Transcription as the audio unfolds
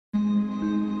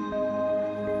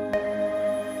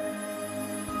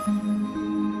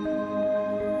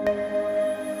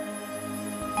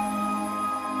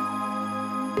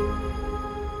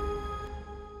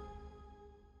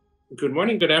Good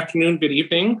morning, good afternoon, good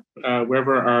evening,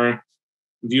 wherever our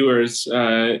viewers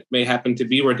may happen to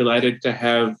be. We're delighted to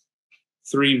have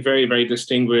three very, very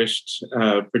distinguished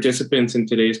participants in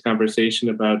today's conversation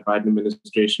about Biden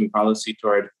administration policy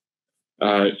toward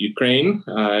Ukraine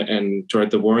and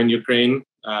toward the war in Ukraine.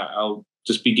 I'll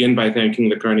just begin by thanking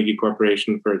the Carnegie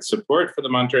Corporation for its support for the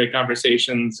Monterey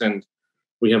conversations. And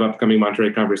we have upcoming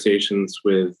Monterey conversations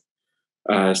with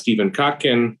Stephen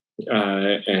Kotkin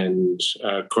and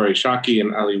Corey Shockey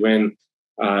and Ali Wen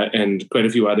and quite a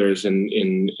few others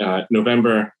in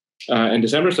November and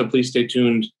December. So please stay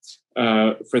tuned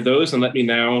for those. And let me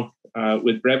now,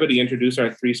 with brevity, introduce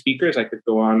our three speakers. I could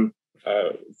go on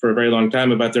for a very long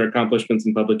time about their accomplishments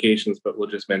and publications, but we'll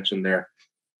just mention their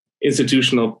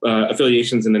institutional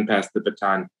affiliations and then pass the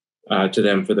baton to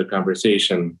them for the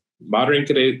conversation.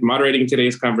 Moderating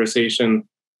today's conversation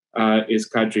is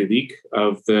Kadri Liik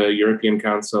of the European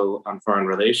Council on Foreign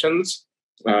Relations.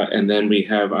 And then we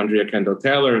have Andrea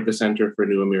Kendall-Taylor of the Center for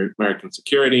New American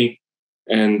Security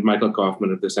and Michael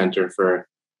Kofman of the Center for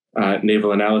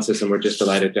Naval Analysis. And we're just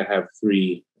delighted to have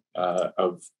three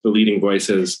of the leading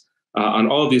voices on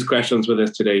all of these questions with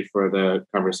us today for the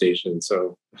conversation.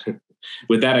 So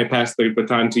with that, I pass the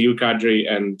baton to you, Kadri,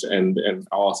 and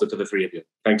also to the three of you.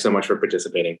 Thanks so much for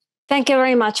participating. Thank you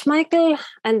very much, Michael.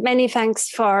 And many thanks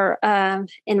for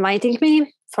inviting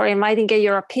me, for inviting a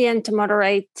European to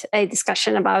moderate a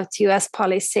discussion about US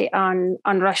policy on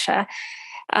Russia.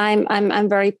 I'm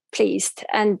very pleased.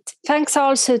 And thanks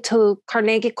also to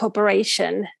Carnegie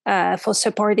Corporation for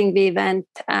supporting the event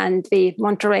and the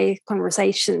Monterey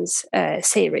Conversations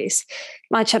series.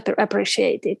 Much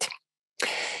appreciated.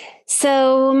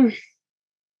 So,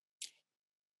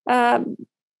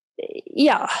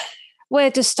 where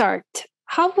to start?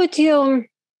 How would you,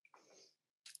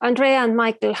 Andrea and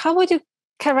Michael, how would you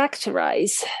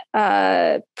characterize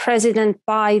President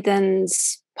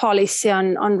Biden's policy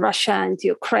on Russia and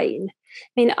Ukraine? I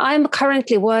mean, I'm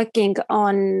currently working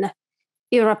on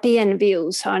European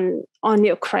views on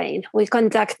Ukraine. We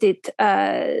conducted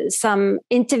some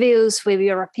interviews with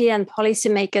European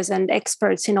policymakers and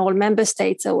experts in all member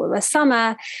states over the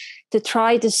summer to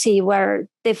try to see where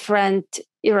different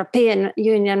European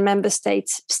Union member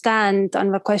states stand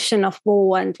on the question of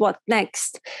war and what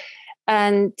next.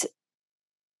 And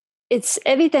it's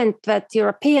evident that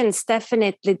Europeans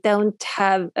definitely don't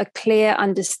have a clear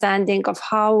understanding of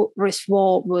how this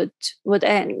war would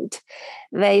end.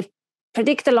 They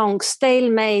predict a long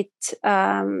stalemate,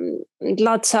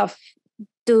 lots of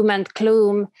doom and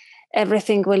gloom.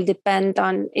 Everything will depend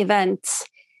on events.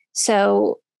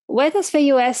 So where does the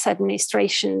US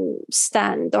administration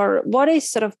stand? Or what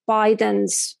is sort of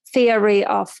Biden's theory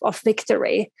of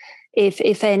victory,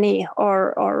 if any?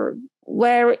 Or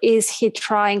where is he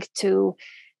trying to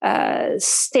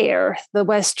steer the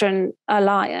Western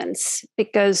alliance?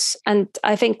 Because, and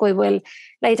I think we will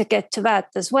later get to that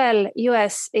as well,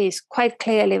 US is quite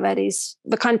clearly that is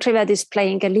the country that is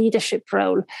playing a leadership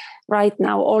role right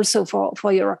now, also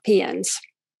for Europeans.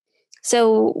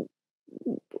 So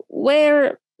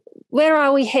where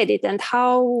are we headed and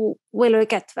how will we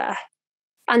get there?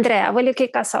 Andrea, will you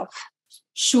kick us off?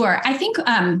 Sure. I think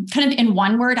kind of in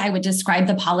one word, I would describe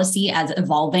the policy as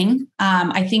evolving.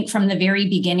 I think from the very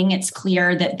beginning, it's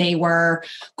clear that they were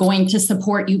going to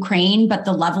support Ukraine, but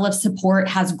the level of support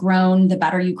has grown the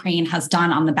better Ukraine has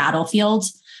done on the battlefield.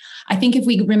 I think if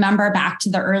we remember back to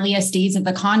the earliest days of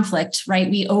the conflict, right,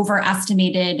 we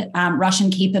overestimated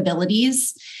Russian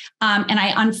capabilities.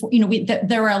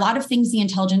 There were a lot of things the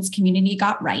intelligence community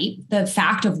got right. The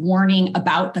fact of warning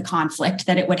about the conflict,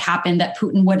 that it would happen, that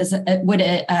Putin would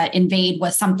invade,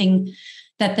 was something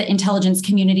that the intelligence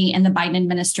community and the Biden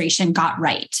administration got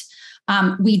right.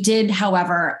 We did,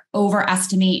 however,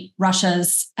 overestimate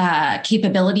Russia's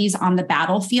capabilities on the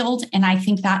battlefield. And I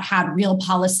think that had real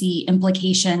policy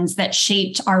implications that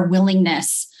shaped our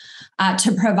willingness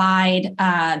to provide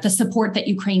the support that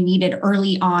Ukraine needed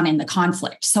early on in the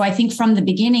conflict. So I think from the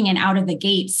beginning and out of the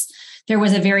gates, there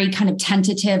was a very kind of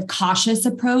tentative, cautious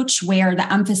approach where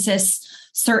the emphasis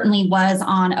certainly was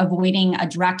on avoiding a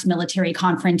direct military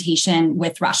confrontation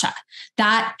with Russia.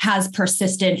 That has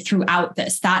persisted throughout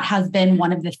this. That has been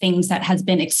one of the things that has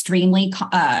been extremely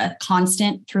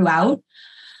constant throughout.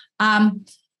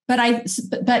 But I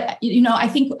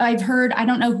think I've heard, I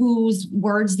don't know whose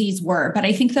words these were, but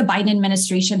I think the Biden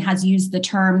administration has used the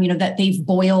term, that they've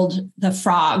boiled the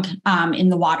frog in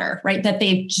the water, right? That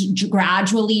they've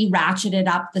gradually ratcheted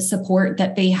up the support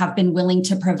that they have been willing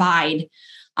to provide.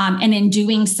 And in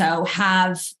doing so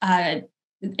have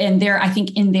I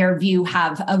think in their view,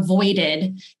 have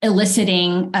avoided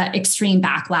eliciting extreme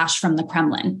backlash from the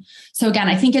Kremlin. So again,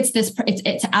 I think it's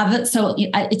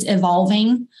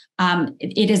evolving.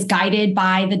 It is guided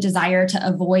by the desire to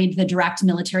avoid the direct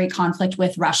military conflict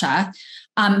with Russia.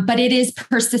 But it is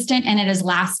persistent and it is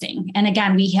lasting. And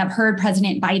again, we have heard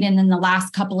President Biden in the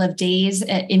last couple of days,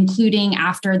 including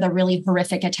after the really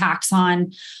horrific attacks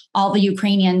on all the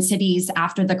Ukrainian cities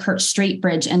after the Kerch Strait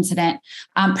Bridge incident.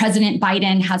 President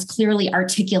Biden has clearly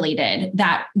articulated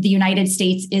that the United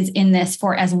States is in this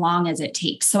for as long as it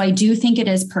takes. So I do think it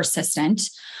is persistent.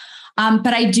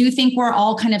 But I do think we're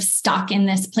all kind of stuck in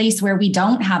this place where we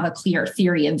don't have a clear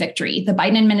theory of victory. The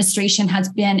Biden administration has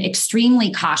been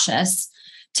extremely cautious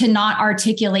to not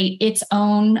articulate its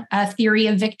own theory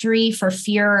of victory for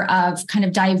fear of kind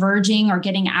of diverging or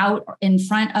getting out in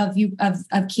front of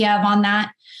Kiev on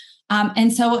that.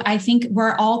 And so I think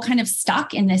we're all kind of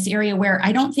stuck in this area where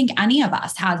I don't think any of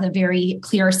us has a very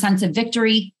clear sense of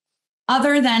victory,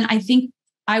 other than I think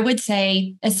I would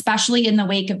say, especially in the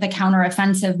wake of the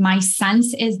counteroffensive, my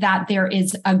sense is that there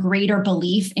is a greater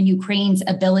belief in Ukraine's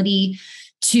ability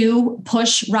to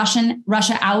push Russia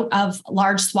out of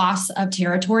large swaths of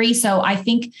territory. So I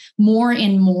think more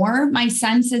and more, my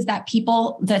sense is that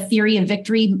people, the theory of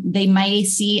victory, they may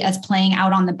see as playing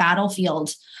out on the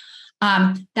battlefield.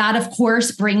 That, of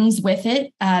course, brings with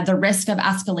it the risk of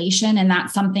escalation. And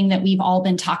that's something that we've all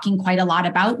been talking quite a lot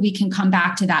about. We can come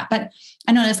back to that. But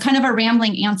I know it's kind of a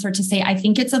rambling answer to say, I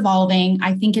think it's evolving.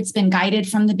 I think it's been guided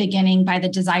from the beginning by the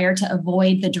desire to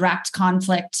avoid the direct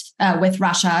conflict with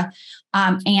Russia,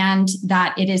 and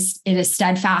that it is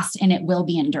steadfast and it will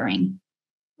be enduring.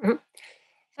 Mm-hmm.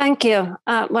 Thank you.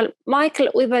 Well, Michael,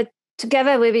 we were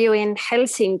together with you in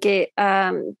Helsinki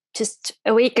just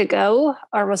a week ago,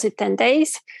 or was it 10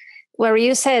 days, where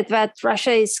you said that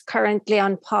Russia is currently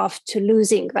on path to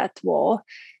losing that war.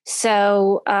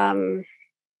 So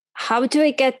how do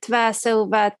we get there so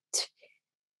that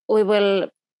we will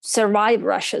survive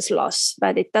Russia's loss,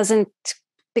 that it doesn't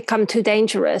become too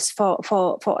dangerous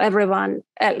for everyone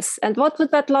else? And what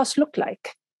would that loss look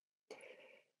like?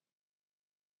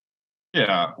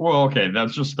 Yeah, well, okay,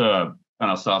 that's just an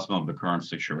assessment of the current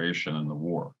situation in the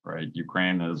war, right?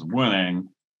 Ukraine is winning.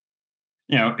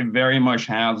 You know, it very much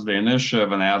has the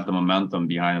initiative and has the momentum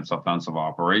behind its offensive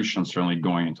operations, certainly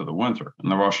going into the winter.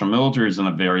 And the Russian military is in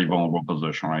a very vulnerable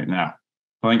position right now.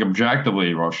 I think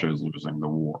objectively, Russia is losing the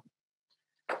war.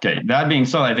 Okay, that being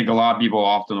said, I think a lot of people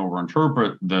often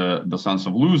overinterpret the sense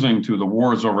of losing to the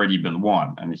war has already been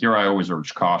won. And here I always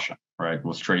urge caution, right,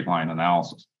 with straight line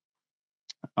analysis.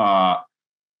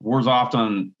 Wars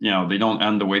often, you know, they don't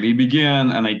end the way they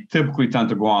begin, and they typically tend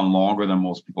to go on longer than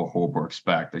most people hope or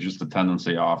expect. It's just a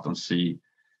tendency I often see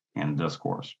in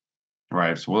discourse,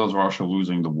 right? So what does Russia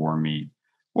losing the war mean?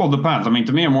 Well, it depends. I mean,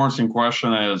 to me, a more interesting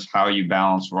question is how you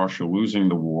balance Russia losing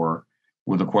the war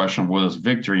with the question, what does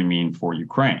victory mean for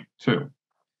Ukraine, too?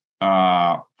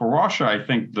 For Russia, I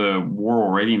think the war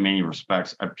already in many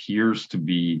respects appears to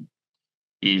be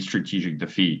a strategic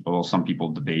defeat, although some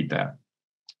people debate that.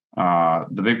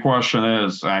 The big question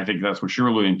is, I think that's what you're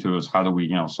alluding to, is how do we,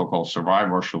 so-called survive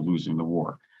Russia losing the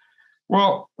war?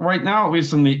 Well, right now, at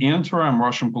least in the interim,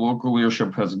 Russian political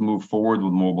leadership has moved forward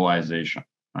with mobilization,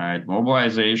 right?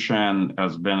 Mobilization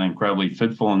has been an incredibly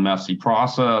fitful and messy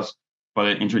process, but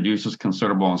it introduces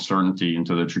considerable uncertainty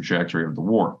into the trajectory of the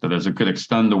war. That is, it could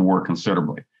extend the war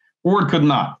considerably, or it could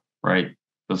not, right?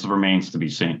 This remains to be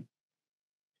seen.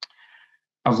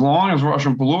 As long as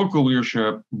Russian political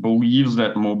leadership believes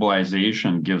that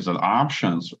mobilization gives it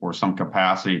options or some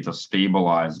capacity to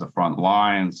stabilize the front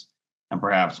lines and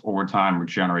perhaps over time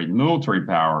regenerate military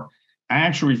power, I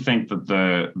actually think that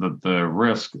the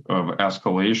risk of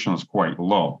escalation is quite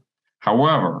low.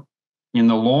 However, in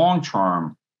the long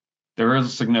term, there is a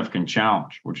significant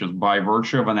challenge, which is by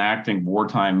virtue of enacting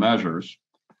wartime measures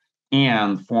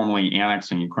and formally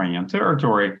annexing Ukrainian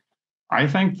territory, I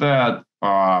think that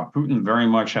Putin very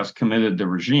much has committed the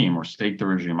regime or staked the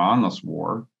regime on this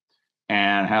war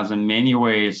and has in many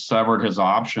ways severed his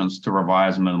options to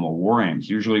revise minimal war aims.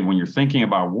 Usually when you're thinking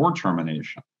about war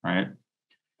termination, right,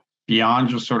 beyond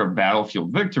just sort of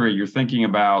battlefield victory, you're thinking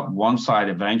about one side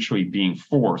eventually being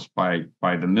forced by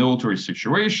the military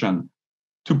situation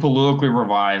to politically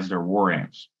revise their war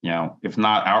aims, if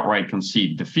not outright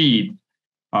concede defeat,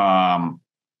 at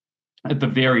the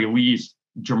very least,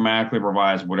 dramatically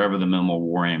revise whatever the minimal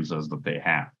war aims is that they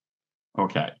have.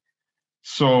 Okay.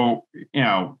 So,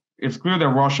 it's clear that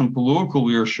Russian political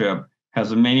leadership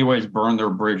has in many ways burned their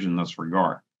bridge in this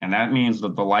regard. And that means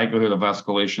that the likelihood of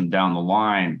escalation down the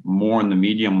line, more in the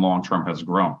medium long term, has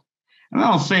grown. And I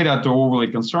don't say that to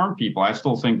overly concern people. I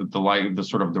still think that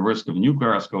the risk of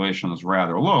nuclear escalation is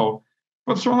rather low,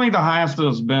 but certainly the highest it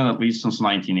has been at least since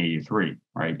 1983,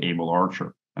 right? Able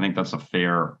Archer. I think that's a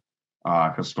fair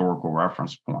historical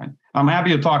reference point. I'm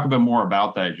happy to talk a bit more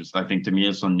about that. I think to me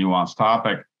it's a nuanced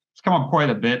topic. It's come up quite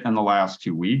a bit in the last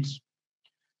 2 weeks.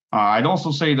 I'd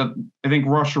also say that I think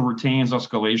Russia retains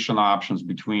escalation options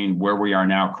between where we are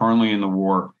now currently in the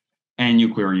war and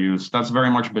nuclear use. That's very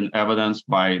much been evidenced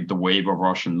by the wave of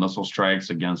Russian missile strikes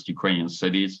against Ukrainian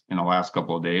cities in the last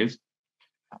couple of days.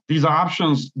 These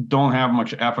options don't have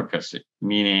much efficacy,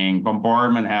 meaning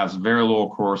bombardment has very little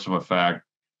coercive effect.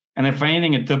 And if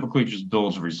anything, it typically just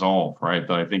builds resolve, right?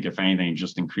 But I think if anything, it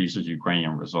just increases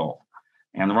Ukrainian resolve.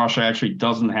 And Russia actually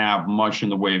doesn't have much in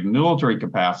the way of military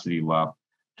capacity left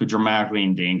to dramatically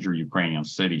endanger Ukrainian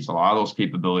cities. A lot of those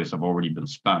capabilities have already been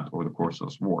spent over the course of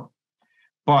this war.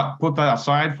 But put that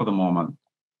aside for the moment,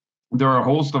 there are a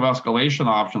host of escalation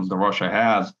options that Russia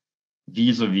has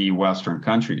vis-a-vis Western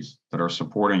countries that are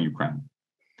supporting Ukraine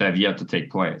that have yet to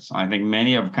take place. I think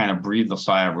many have kind of breathed a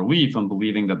sigh of relief in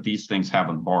believing that these things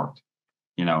haven't barked.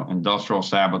 Industrial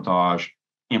sabotage,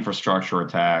 infrastructure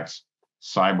attacks,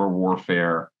 cyber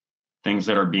warfare, things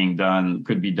that are being done,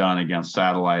 could be done against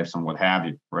satellites and what have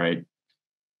you, right?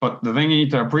 But the thing you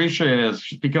need to appreciate is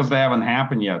just because they haven't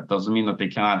happened yet doesn't mean that they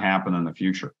cannot happen in the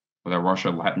future, or that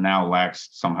Russia now lacks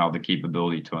somehow the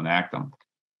capability to enact them.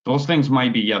 Those things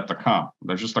might be yet to come.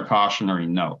 They're just a cautionary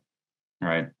note,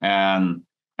 right? And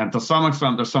to some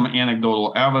extent, there's some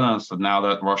anecdotal evidence that now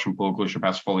that Russian political leadership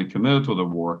has fully committed to the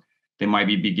war, they might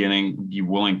be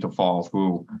willing to follow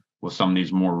through with some of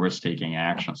these more risk-taking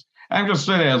actions. And I'm just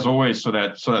saying, as always, so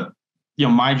that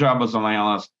my job as an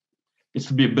analyst is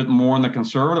to be a bit more on the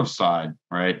conservative side,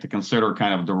 right? To consider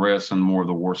kind of the risks and more of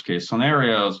the worst case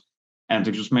scenarios, and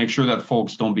to just make sure that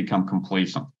folks don't become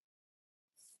complacent.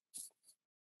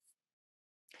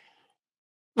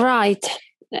 Right.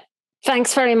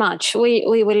 Thanks very much. We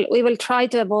will try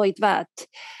to avoid that.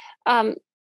 I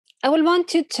will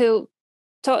want you to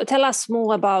tell us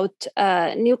more about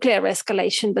nuclear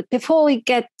escalation, but before we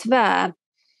get there,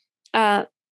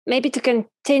 maybe to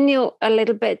continue a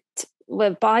little bit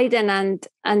with Biden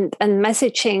and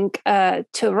messaging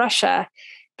to Russia.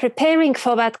 Preparing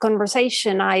for that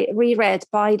conversation, I reread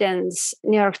Biden's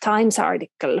New York Times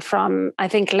article from, I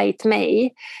think, late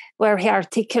May, where he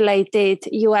articulated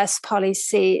US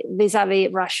policy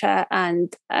vis-a-vis Russia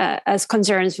and as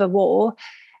concerns the war.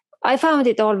 I found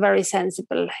it all very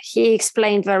sensible. He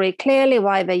explained very clearly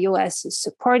why the US is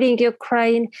supporting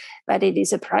Ukraine, that it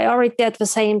is a priority at the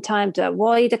same time to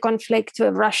avoid a conflict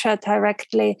with Russia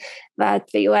directly,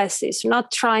 that the US is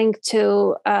not trying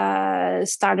to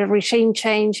start a regime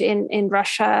change in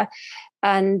Russia,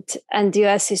 and the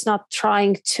US is not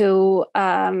trying to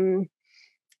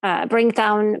bring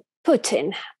down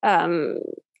Putin.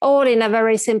 All in a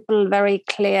very simple, very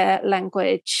clear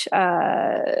language.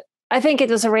 I think it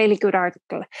was a really good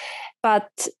article.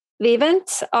 But the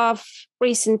events of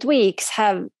recent weeks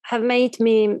have made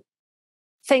me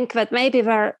think that maybe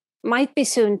there might be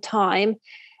soon time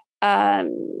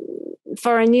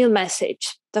for a new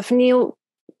message. It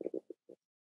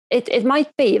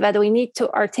might be that we need to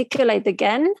articulate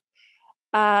again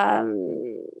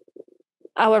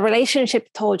our relationship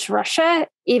towards Russia,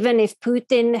 even if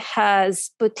Putin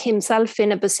has put himself in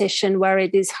a position where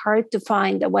it is hard to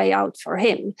find a way out for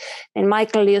him. And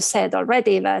Michael, you said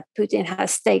already that Putin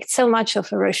has staked so much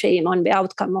of a regime on the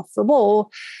outcome of the war,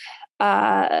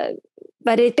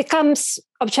 but it becomes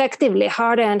objectively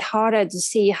harder and harder to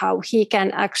see how he can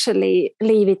actually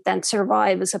leave it and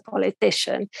survive as a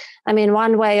politician. I mean,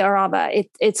 one way or other,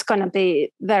 it's going to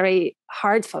be very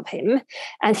hard for him.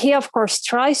 And he, of course,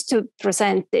 tries to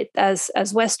present it as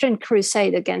Western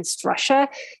crusade against Russia.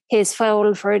 His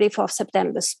full 30th of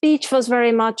September speech was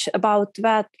very much about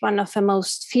that, one of the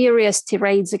most furious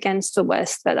tirades against the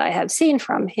West that I have seen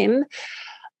from him.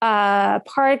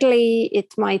 Partly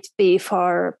it might be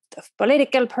for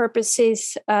political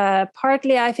purposes.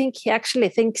 Partly I think he actually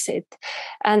thinks it.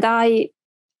 And I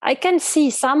can see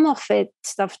some of it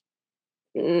stuff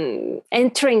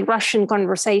entering Russian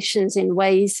conversations in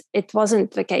ways it wasn't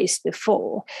the case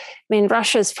before. I mean,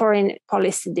 Russia's foreign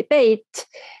policy debate,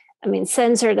 I mean,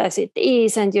 censored as it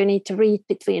is, and you need to read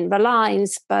between the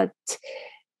lines, but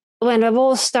when the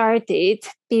war started,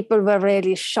 people were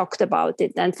really shocked about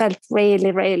it and felt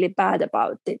really, really bad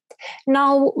about it.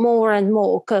 Now more and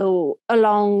more go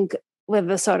along with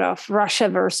the sort of Russia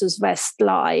versus West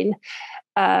line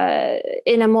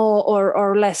in a more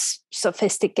or less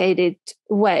sophisticated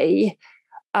way.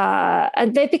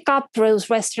 And they pick up those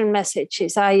Western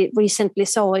messages. I recently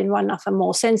saw in one of the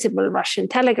more sensible Russian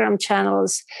Telegram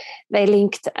channels, they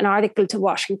linked an article to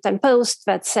Washington Post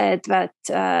that said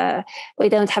that we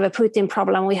don't have a Putin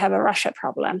problem, we have a Russia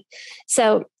problem.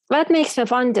 So that makes me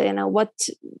wonder, what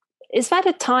is that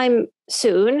a time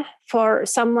soon for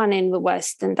someone in the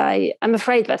West, and I'm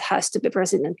afraid that has to be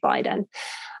President Biden,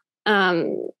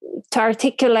 to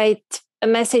articulate a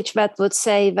message that would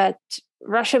say that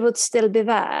Russia would still be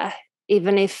there,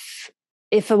 even if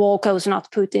a war goes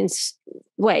not Putin's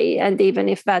way, and even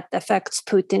if that affects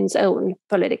Putin's own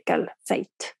political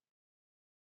fate?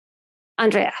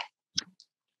 Andrea.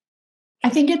 I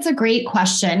think it's a great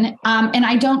question. And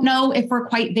I don't know if we're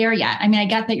quite there yet. I mean, I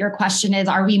get that your question is,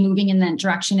 are we moving in that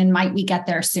direction and might we get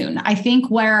there soon? I think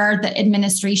where the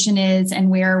administration is and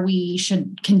where we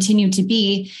should continue to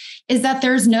be is that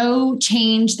there's no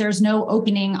change, there's no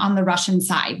opening on the Russian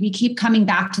side. We keep coming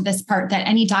back to this part that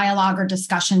any dialogue or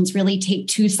discussions really take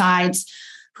two sides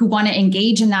who want to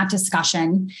engage in that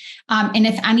discussion. And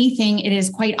if anything, it is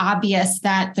quite obvious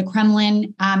that the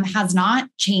Kremlin has not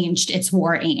changed its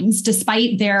war aims.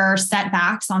 Despite their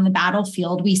setbacks on the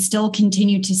battlefield, we still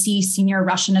continue to see senior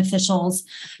Russian officials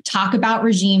talk about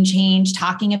regime change,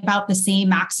 talking about the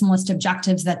same maximalist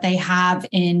objectives that they have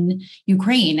in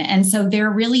Ukraine. And so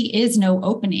there really is no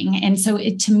opening. And so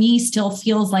it, to me, still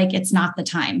feels like it's not the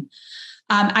time.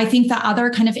 I think the other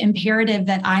kind of imperative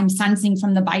that I'm sensing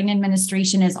from the Biden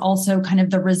administration is also kind of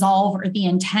the resolve or the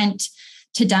intent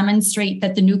to demonstrate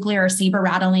that the nuclear saber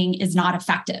rattling is not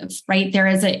effective, right?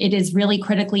 It is really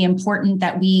critically important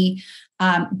that we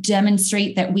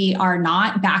demonstrate that we are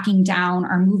not backing down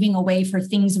or moving away for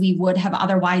things we would have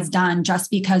otherwise done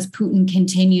just because Putin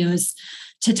continues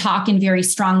to talk in very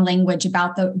strong language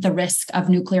about the risk of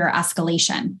nuclear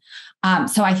escalation.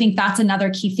 So I think that's another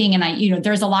key thing. And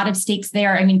there's a lot of stakes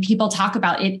there. I mean, people talk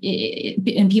about it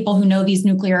and people who know these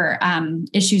nuclear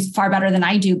issues far better than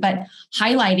I do, but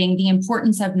highlighting the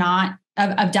importance of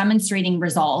demonstrating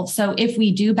resolve. So if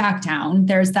we do back down,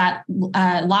 there's that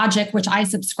logic, which I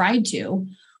subscribe to,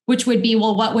 which would be,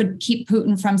 well, what would keep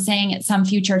Putin from saying at some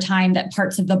future time that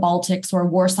parts of the Baltics or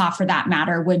Warsaw, for that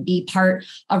matter, would be part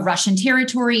of Russian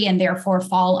territory and therefore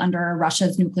fall under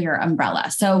Russia's nuclear umbrella?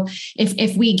 So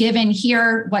if we give in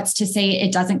here, what's to say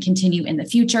it doesn't continue in the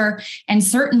future? And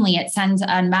certainly it sends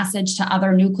a message to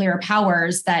other nuclear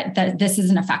powers that this is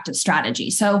an effective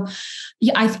strategy. So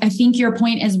yeah, I think your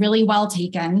point is really well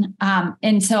taken.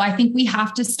 And so I think we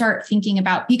have to start thinking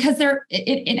about, because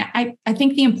I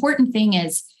think the important thing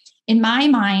is, in my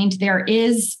mind, there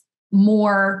is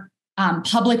more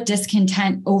public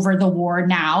discontent over the war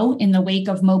now in the wake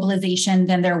of mobilization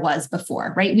than there was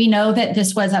before, right? We know that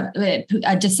this was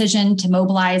a decision to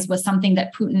mobilize was something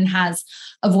that Putin has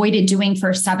avoided doing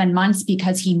for 7 months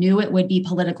because he knew it would be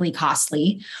politically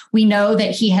costly. We know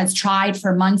that he has tried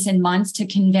for months and months to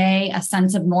convey a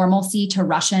sense of normalcy to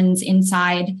Russians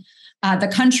inside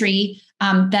the country,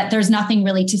 that there's nothing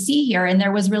really to see here. And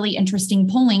there was really interesting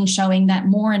polling showing that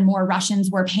more and more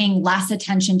Russians were paying less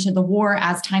attention to the war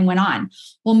as time went on.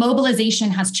 Well,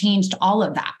 mobilization has changed all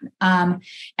of that.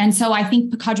 And so I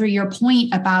think, Kadri, your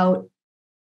point about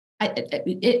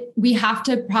we have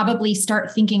to probably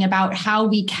start thinking about how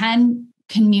we can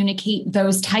communicate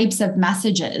those types of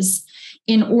messages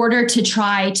in order to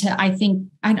try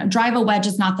to, drive a wedge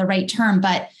is not the right term,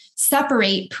 but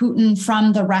separate Putin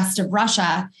from the rest of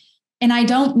Russia. And I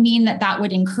don't mean that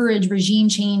would encourage regime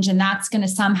change and that's going to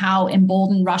somehow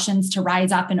embolden Russians to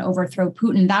rise up and overthrow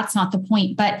Putin. That's not the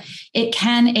point, but it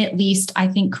can at least, I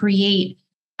think, create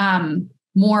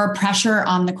more pressure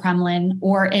on the Kremlin,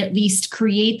 or at least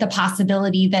create the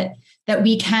possibility that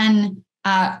we can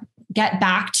get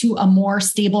back to a more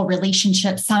stable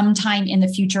relationship sometime in the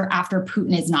future after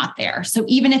Putin is not there. So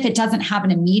even if it doesn't have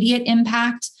an immediate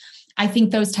impact, I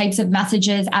think those types of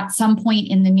messages at some point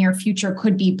in the near future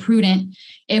could be prudent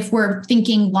if we're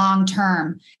thinking long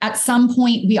term. At some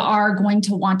point, we are going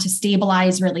to want to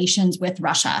stabilize relations with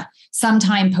Russia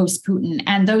sometime post-Putin.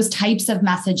 And those types of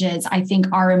messages, I think,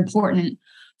 are important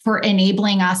for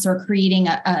enabling us or creating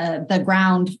the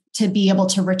ground to be able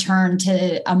to return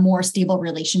to a more stable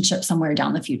relationship somewhere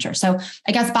down the future. So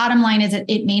I guess bottom line is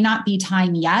it may not be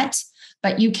time yet,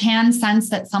 but you can sense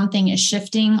that something is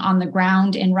shifting on the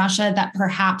ground in Russia that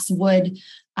perhaps would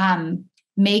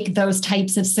make those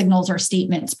types of signals or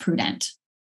statements prudent.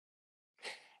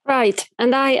 Right.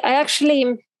 And I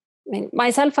actually,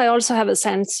 myself, I also have a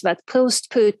sense that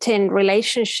post-Putin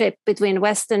relationship between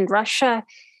West and Russia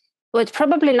would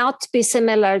probably not be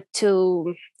similar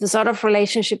to the sort of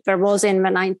relationship there was in the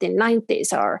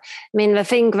 1990s. The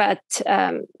thing that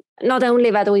not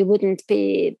only that we wouldn't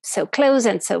be so close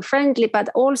and so friendly, but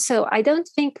also I don't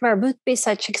think there would be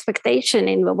such expectation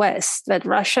in the West that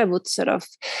Russia would sort of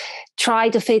try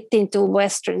to fit into a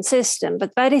Western system.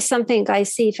 But that is something I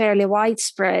see fairly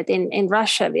widespread in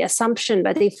Russia, the assumption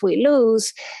that if we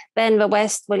lose, then the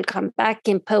West will come back,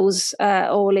 impose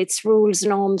all its rules,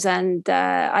 norms, and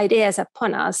ideas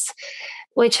upon us,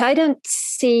 which I don't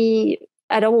see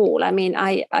at all. I mean,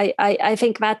 I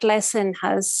think that lesson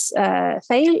has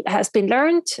been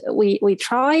learned. We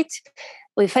tried,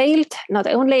 we failed, not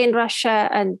only in Russia,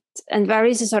 and there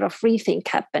is a sort of rethink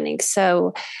happening.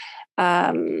 So,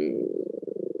 I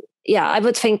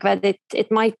would think that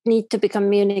it might need to be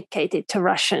communicated to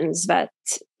Russians that,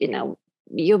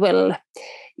 you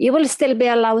will still be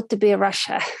allowed to be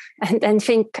Russia and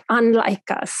think unlike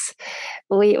us.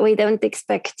 We don't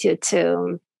expect you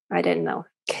to, I don't know,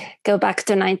 go back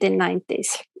to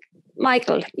 1990s.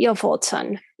 Michael, your thoughts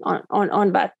on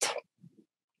that?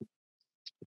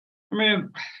 I mean,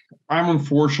 I'm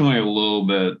unfortunately a little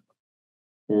bit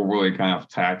overly kind of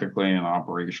tactically and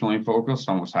operationally focused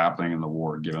on what's happening in the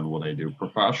war, given what I do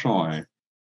professionally.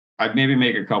 I'd maybe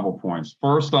make a couple points.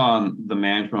 First, on the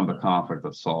management of the conflict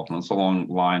itself, and it's along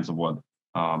the lines of what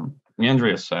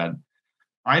Andrea said.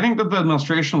 I think that the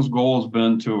administration's goal has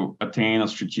been to attain a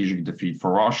strategic defeat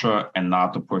for Russia and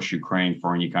not to push Ukraine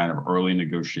for any kind of early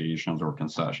negotiations or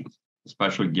concessions,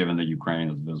 especially given that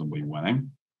Ukraine is visibly winning.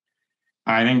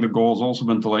 I think the goal has also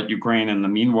been to let Ukraine, in the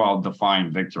meanwhile,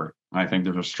 define victory. I think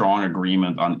there's a strong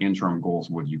agreement on interim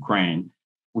goals with Ukraine,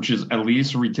 which is at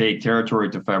least retake territory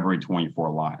to February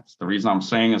 24 lines. The reason I'm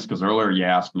saying this because earlier you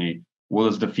asked me, what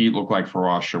does defeat look like for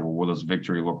Russia, or what does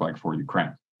victory look like for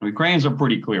Ukraine? The Ukrainians are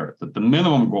pretty clear that the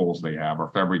minimum goals they have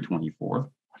are February 24th,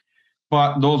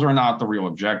 but those are not the real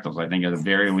objectives. I think at the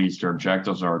very least, their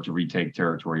objectives are to retake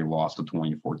territory lost to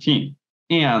 2014.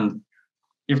 And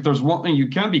if there's one thing you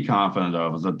can be confident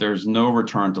of, is that there's no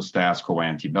return to status quo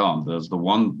ante bellum. There's the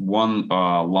one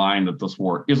line that this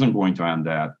war isn't going to end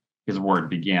at is where it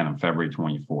began on February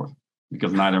 24th,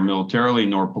 because neither militarily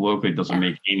nor politically does it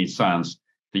make any sense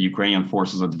the Ukrainian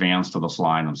forces advance to this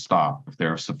line and stop if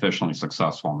they're sufficiently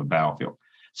successful on the battlefield.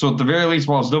 So at the very least,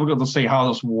 while it's difficult to say how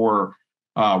this war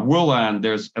will end,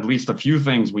 there's at least a few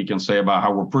things we can say about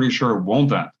how we're pretty sure it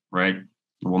won't end, right?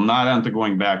 It will not end to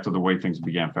going back to the way things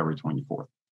began February 24th.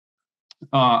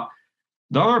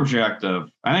 The other objective,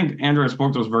 I think Andrea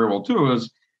spoke to this very well too,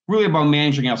 is really about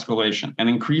managing escalation and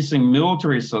increasing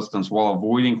military assistance while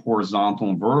avoiding horizontal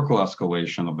and vertical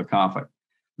escalation of the conflict.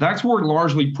 That's worked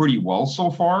largely pretty well so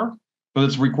far, but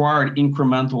it's required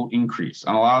incremental increase.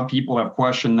 And a lot of people have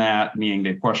questioned that, meaning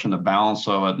they question the balance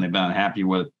of it and they've been unhappy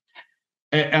with it.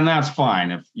 And that's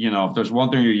fine. If there's one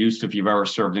thing you're used to if you've ever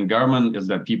served in government, is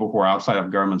that people who are outside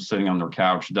of government sitting on their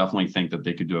couch definitely think that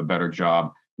they could do a better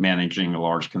job managing a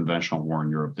large conventional war in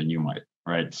Europe than you might,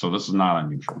 right? So this is not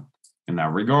unusual in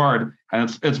that regard.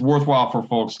 And it's worthwhile for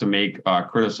folks to make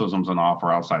criticisms and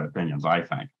offer outside opinions, I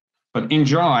think. But in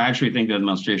general, I actually think the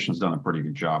administration has done a pretty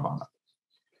good job on it.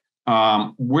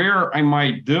 Where I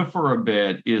might differ a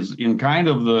bit is in kind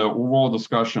of the overall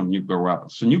discussion of nuclear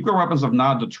weapons. So nuclear weapons have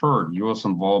not deterred U.S.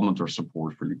 involvement or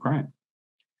support for Ukraine.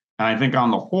 And I think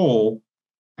on the whole,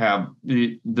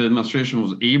 the administration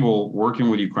was able, working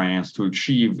with Ukrainians, to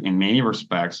achieve in many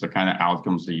respects the kind of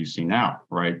outcomes that you see now,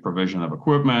 right? Provision of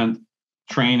equipment,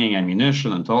 training,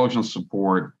 ammunition, intelligence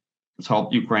support. It's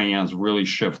helped Ukrainians really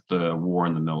shift the war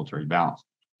in the military balance.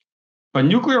 But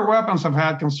nuclear weapons have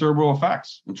had considerable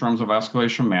effects in terms of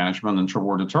escalation management and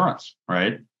interwar deterrence,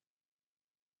 right?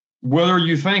 Whether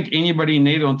you think anybody in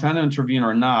NATO intended to intervene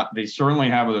or not, they certainly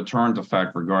have a deterrent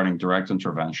effect regarding direct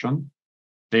intervention.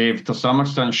 They've, to some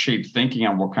extent, shaped thinking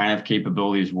on what kind of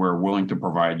capabilities we're willing to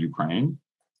provide Ukraine.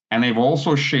 And they've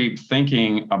also shaped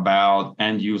thinking about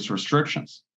end-use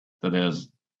restrictions. That is,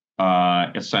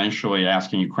 essentially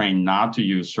asking Ukraine not to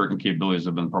use certain capabilities that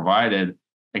have been provided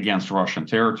against Russian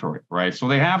territory, right? So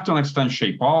they have, to an extent,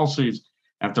 shape policies.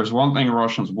 And if there's one thing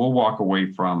Russians will walk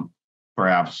away from,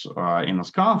 perhaps in this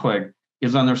conflict,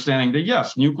 is understanding that,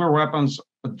 yes, nuclear weapons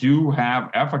do have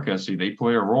efficacy. They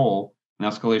play a role in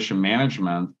escalation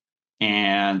management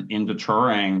and in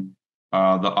deterring the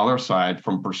other side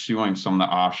from pursuing some of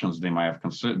the options they might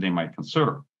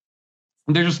consider.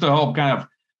 And they're just to help kind of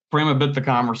frame a bit the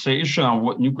conversation on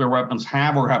what nuclear weapons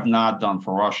have or have not done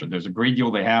for Russia. There's a great deal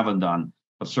they haven't done,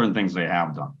 but certain things they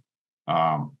have done.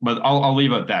 But I'll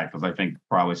leave it at that, because I think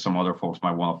probably some other folks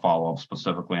might want to follow up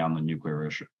specifically on the nuclear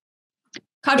issue.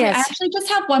 Kadri, yes. I actually just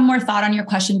have one more thought on your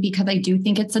question, because I do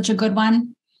think it's such a good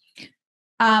one.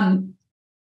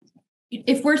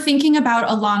 If we're thinking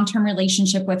about a long-term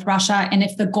relationship with Russia, and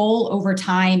if the goal over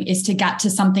time is to get to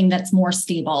something that's more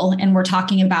stable, and we're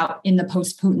talking about in the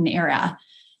post-Putin era,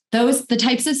 the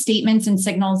types of statements and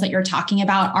signals that you're talking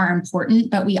about are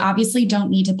important, but we obviously don't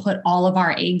need to put all of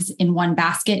our eggs in one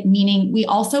basket, meaning we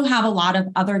also have a lot of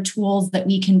other tools that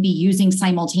we can be using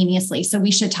simultaneously. So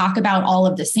we should talk about all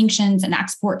of the sanctions and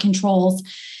export controls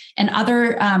and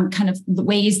other kind of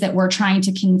ways that we're trying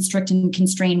to constrict and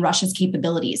constrain Russia's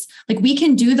capabilities. Like, we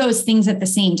can do those things at the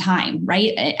same time,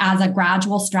 right? As a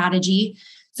gradual strategy.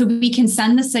 So we can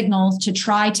send the signals to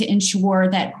try to ensure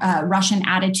that Russian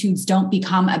attitudes don't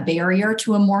become a barrier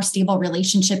to a more stable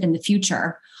relationship in the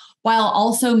future, while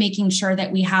also making sure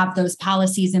that we have those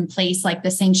policies in place, like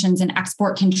the sanctions and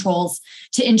export controls,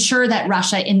 to ensure that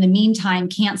Russia, in the meantime,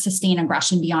 can't sustain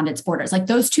aggression beyond its borders. Like,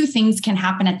 those two things can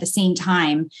happen at the same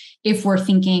time if we're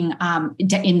thinking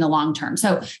in the long term.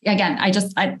 So again, I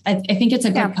think it's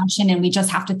a good question, and we just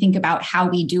have to think about how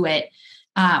we do it.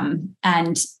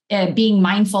 Being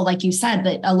mindful, like you said,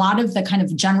 that a lot of the kind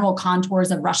of general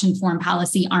contours of Russian foreign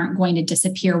policy aren't going to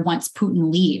disappear once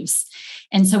Putin leaves.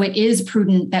 And so it is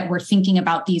prudent that we're thinking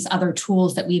about these other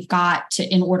tools that we've got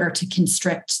in order to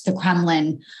constrict the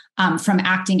Kremlin from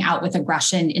acting out with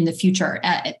aggression in the future.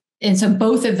 And so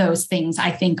both of those things,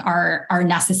 I think, are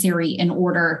necessary in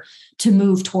order to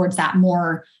move towards that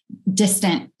more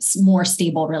distant, more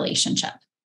stable relationship.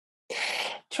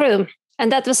 True.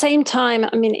 And at the same time,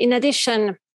 I mean, in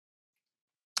addition,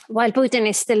 while Putin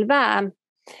is still there,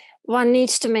 one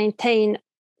needs to maintain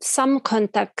some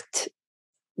contact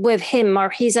with him or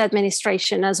his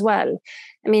administration as well.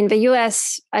 I mean, the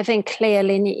US, I think,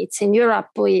 clearly needs. In Europe,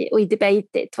 we debate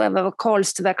it, whether the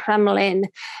calls to the Kremlin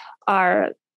are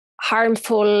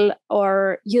harmful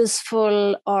or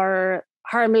useful or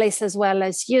harmless as well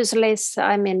as useless.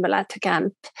 I'm in the latter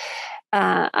camp.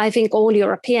 I think all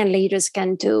European leaders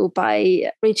can do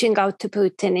by reaching out to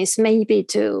Putin is maybe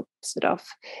to sort of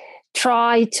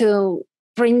try to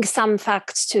bring some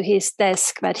facts to his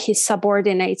desk that his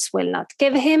subordinates will not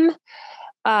give him.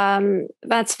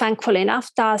 That's thankful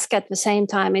enough task. At the same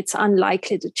time, it's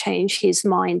unlikely to change his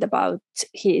mind about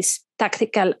his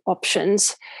tactical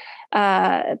options.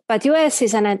 But US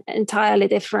is an entirely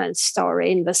different story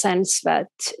in the sense that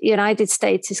United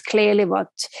States is clearly what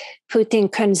Putin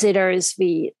considers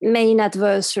the main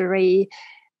adversary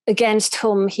against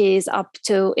whom he is up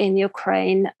to in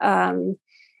Ukraine.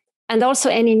 And also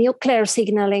any nuclear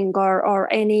signaling or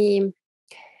anything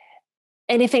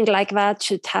like that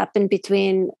should happen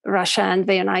between Russia and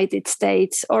the United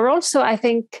States. Or also, I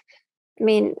think,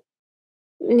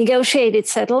 negotiated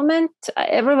settlement.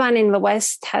 Everyone in the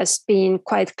West has been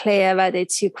quite clear that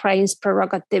it's Ukraine's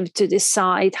prerogative to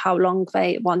decide how long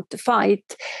they want to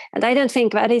fight. And I don't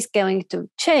think that is going to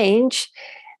change.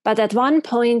 But at one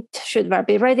point, should there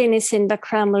be readiness in the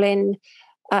Kremlin,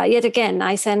 yet again,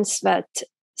 I sense that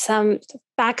some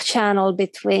back channel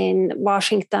between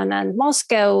Washington and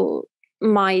Moscow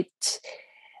might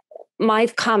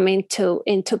come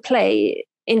into play.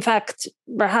 In fact,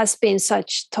 there has been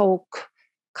such talk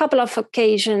couple of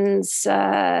occasions.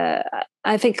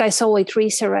 I think I saw it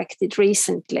resurrected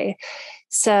recently.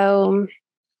 So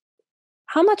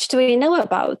how much do we know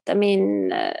about? I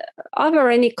mean, are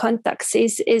there any contacts?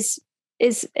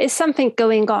 Is something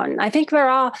going on? I think there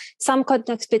are some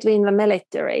contacts between the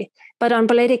military, but on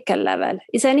political level,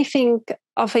 is anything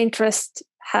of interest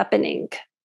happening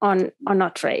or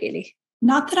not really?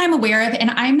 Not that I'm aware of,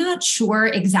 and I'm not sure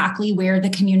exactly where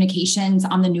the communications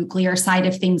on the nuclear side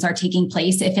of things are taking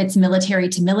place, if it's military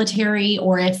to military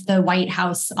or if the White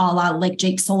House, a la like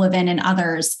Jake Sullivan and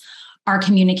others, are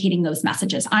communicating those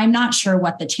messages. I'm not sure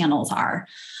what the channels are.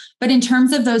 But in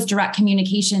terms of those direct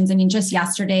communications, I mean, just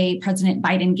yesterday, President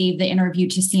Biden gave the interview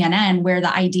to CNN where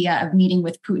the idea of meeting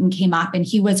with Putin came up, and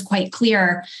he was quite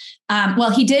clear.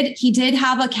 He did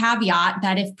have a caveat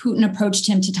that if Putin approached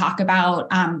him to talk about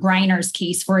Griner's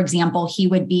case, for example, he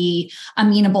would be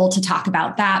amenable to talk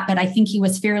about that. But I think he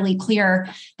was fairly clear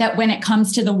that when it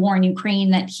comes to the war in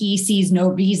Ukraine, that he sees no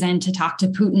reason to talk to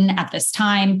Putin at this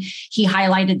time. He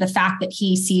highlighted the fact that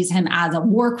he sees him as a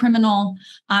war criminal.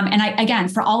 Again,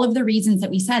 for all of the reasons that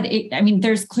we said,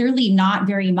 there's clearly not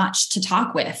very much to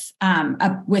talk with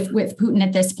Putin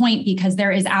at this point because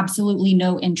there is absolutely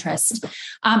no interest.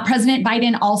 President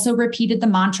Biden also repeated the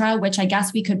mantra, which I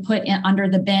guess we could put under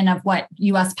the bin of what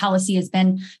U.S. policy has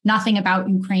been: nothing about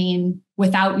Ukraine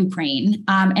without Ukraine.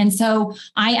 And so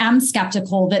I am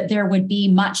skeptical that there would be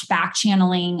much back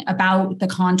channeling about the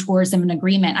contours of an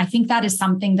agreement. I think that is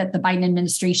something that the Biden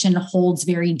administration holds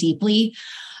very deeply.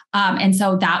 And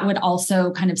so that would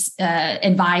also kind of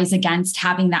advise against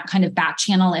having that kind of back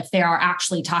channel if they are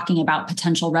actually talking about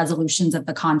potential resolutions of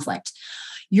the conflict.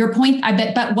 Your point, I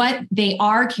bet, but what they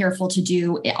are careful to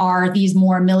do are these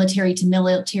more military to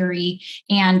military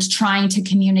and trying to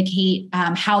communicate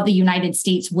how the United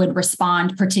States would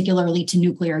respond, particularly to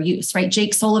nuclear use, right?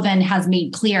 Jake Sullivan has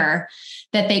made clear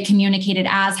that they communicated,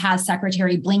 as has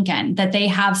Secretary Blinken, that they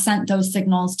have sent those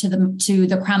signals to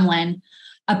the Kremlin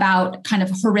about kind of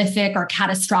horrific or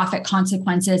catastrophic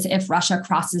consequences if Russia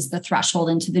crosses the threshold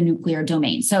into the nuclear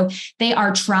domain. So they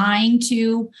are trying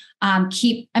to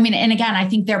keep, and again, I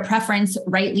think their preference,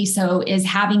 rightly so, is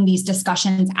having these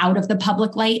discussions out of the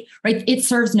public light, right? It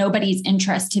serves nobody's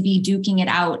interest to be duking it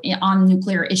out on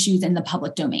nuclear issues in the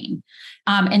public domain.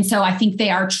 And so I think they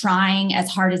are trying as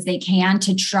hard as they can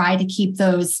to try to keep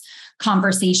those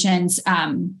conversations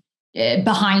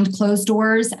behind closed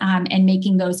doors and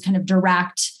making those kind of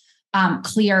direct,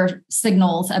 clear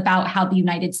signals about how the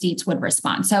United States would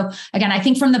respond. So again, I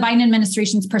think from the Biden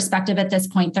administration's perspective at this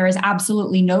point, there is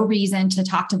absolutely no reason to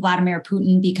talk to Vladimir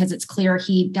Putin because it's clear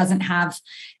he doesn't have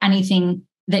anything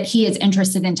that he is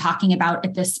interested in talking about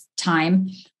at this time.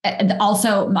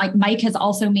 Also, Mike has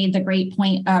also made the great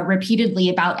point repeatedly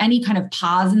about any kind of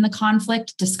pause in the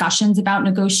conflict. Discussions about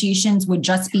negotiations would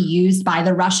just be used by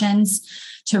the Russians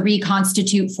to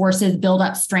reconstitute forces, build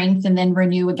up strength, and then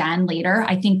renew again later.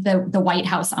 I think the White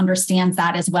House understands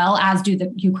that as well, as do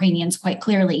the Ukrainians quite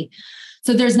clearly.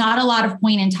 So there's not a lot of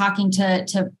point in talking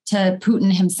to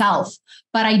Putin himself.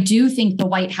 But I do think the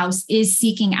White House is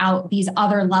seeking out these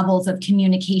other levels of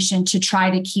communication to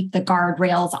try to keep the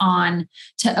guardrails on,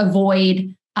 to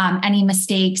avoid any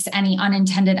mistakes, any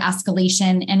unintended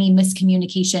escalation, any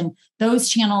miscommunication. Those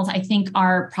channels, I think,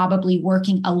 are probably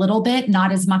working a little bit,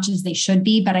 not as much as they should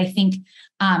be, but I think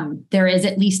there is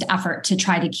at least effort to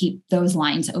try to keep those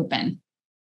lines open.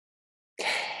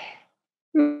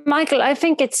 Michael, I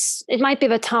think it might be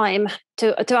the time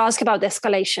to ask about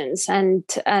escalations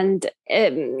and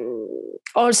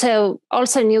also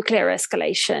nuclear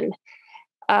escalation.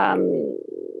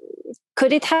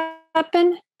 Could it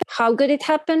happen? How could it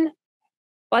happen?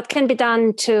 What can be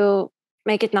done to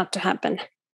make it not to happen?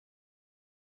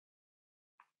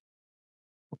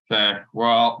 Okay,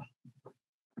 well,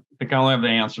 I think I only have the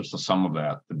answers to some of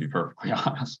that, to be perfectly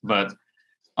honest. But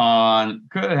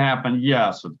could it happen?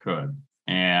 Yes, it could.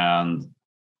 And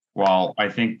while I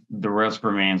think the risk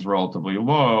remains relatively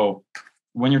low,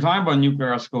 when you're talking about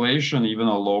nuclear escalation, even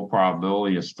a low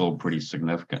probability is still pretty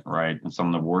significant, right? In some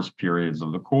of the worst periods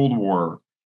of the Cold War,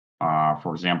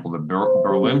 for example, the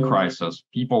Berlin crisis,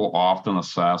 people often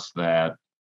assess that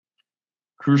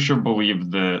Khrushchev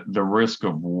believed the risk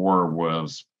of war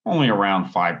was only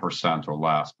around 5% or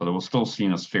less, but it was still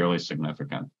seen as fairly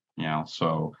significant.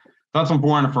 So that's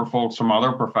important for folks from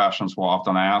other professions who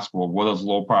often ask, well, what does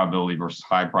low probability versus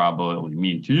high probability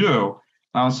mean to you?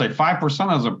 I would say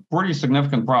 5% is a pretty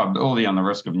significant probability on the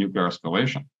risk of nuclear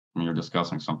escalation when you're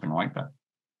discussing something like that.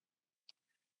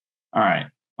 All right.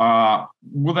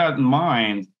 With that in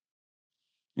mind,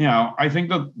 I think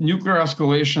that nuclear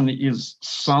escalation is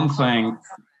something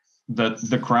that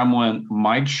the Kremlin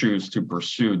might choose to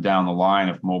pursue down the line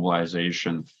if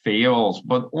mobilization fails,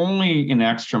 but only in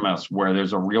extremis where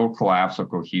there's a real collapse of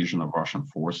cohesion of Russian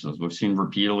forces. We've seen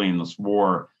repeatedly in this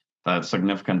war that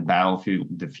significant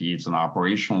battlefield defeats and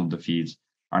operational defeats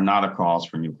are not a cause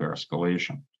for nuclear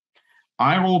escalation.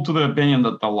 I hold to the opinion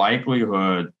that the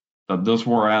likelihood that this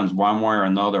war ends one way or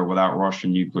another without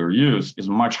Russian nuclear use is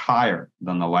much higher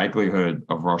than the likelihood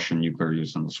of Russian nuclear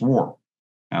use in this war.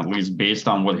 At least based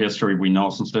on what history we know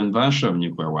since the invention of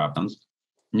nuclear weapons,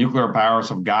 nuclear powers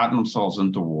have gotten themselves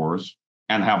into wars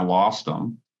and have lost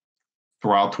them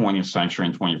throughout 20th century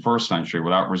and 21st century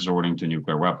without resorting to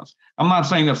nuclear weapons. I'm not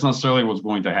saying that's necessarily what's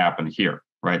going to happen here,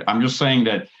 right? I'm just saying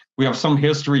that we have some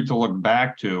history to look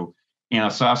back to in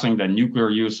assessing that nuclear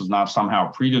use is not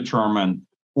somehow predetermined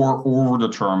or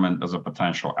overdetermined as a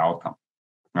potential outcome,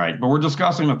 right? But we're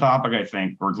discussing the topic, I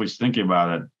think, or at least thinking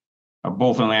about it,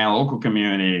 both in the analytical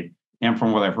community and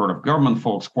from what I've heard of government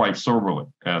folks quite soberly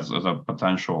as a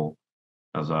potential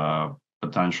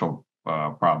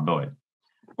probability.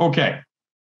 Okay,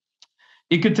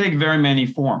 it could take very many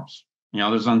forms.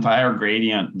 There's an entire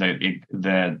gradient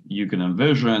that you can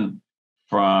envision,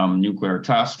 from nuclear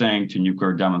testing to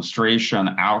nuclear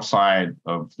demonstration outside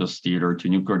of this theater to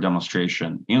nuclear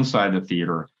demonstration inside the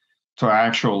theater to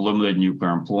actual limited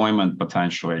nuclear employment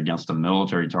potentially against a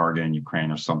military target in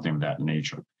Ukraine or something of that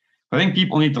nature. I think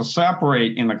people need to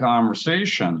separate in the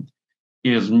conversation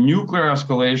is nuclear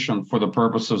escalation for the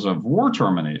purposes of war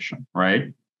termination,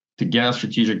 right? To get a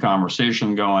strategic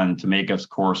conversation going, to make its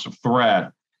course of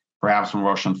threat, perhaps when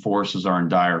Russian forces are in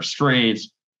dire straits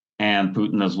and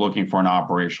Putin is looking for an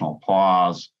operational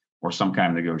pause or some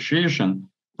kind of negotiation,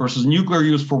 versus nuclear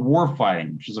use for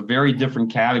warfighting, which is a very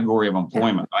different category of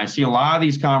employment. I see a lot of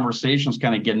these conversations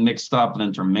kind of get mixed up and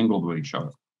intermingled with each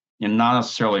other in not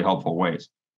necessarily helpful ways.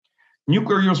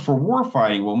 Nuclear use for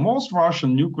warfighting, well, most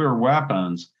Russian nuclear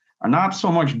weapons are not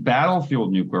so much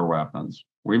battlefield nuclear weapons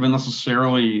or even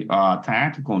necessarily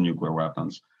tactical nuclear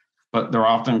weapons, but they're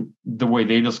often, the way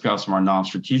they discuss them, are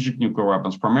non-strategic nuclear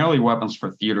weapons, primarily weapons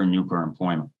for theater nuclear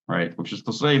employment, right? Which is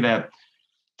to say that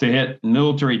to hit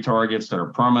military targets that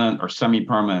are permanent or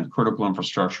semi-permanent, critical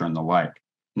infrastructure and the like.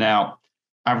 Now,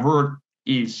 I've heard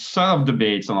a set of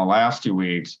debates in the last 2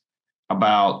 weeks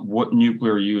about what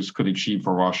nuclear use could achieve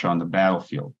for Russia on the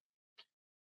battlefield.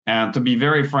 And to be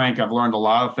very frank, I've learned a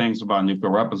lot of things about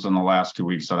nuclear weapons in the last 2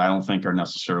 weeks that I don't think are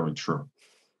necessarily true,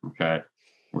 okay?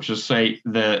 Which is to say,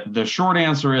 the short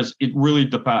answer is it really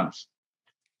depends.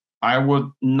 I would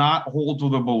not hold to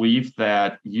the belief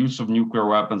that use of nuclear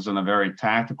weapons in a very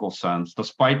tactical sense,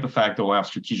 despite the fact that it will have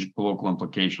strategic political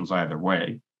implications either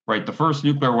way, right? The first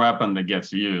nuclear weapon that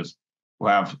gets used will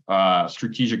have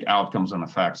strategic outcomes and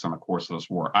effects in the course of this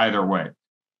war, either way,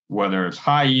 whether it's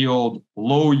high yield,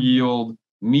 low yield,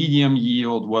 medium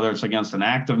yield, whether it's against an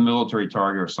active military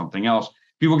target or something else.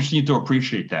 People just need to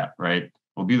appreciate that, right? It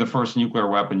will be the first nuclear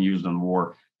weapon used in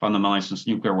war, fundamentally, since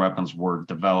nuclear weapons were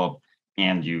developed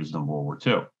and used in World War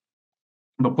II.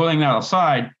 But putting that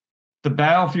aside, the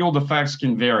battlefield effects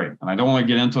can vary. And I don't want to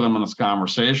get into them in this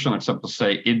conversation, except to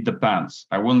say it depends.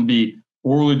 I wouldn't be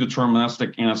overly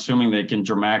deterministic in assuming they can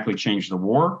dramatically change the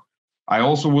war. I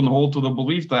also wouldn't hold to the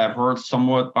belief that I've heard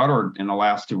somewhat uttered in the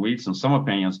last 2 weeks in some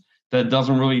opinions that it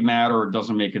doesn't really matter or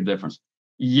doesn't make a difference.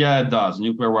 Yeah, it does.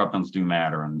 Nuclear weapons do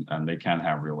matter, and they can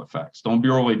have real effects. Don't be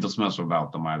overly dismissive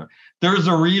about them either. There's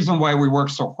a reason why we work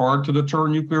so hard to deter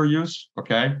nuclear use,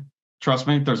 okay? Trust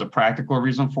me, there's a practical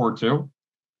reason for it too.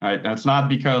 Right? And it's not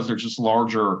because they're just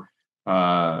larger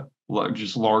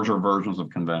versions of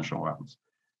conventional weapons.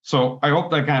 So I hope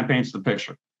that kind of paints the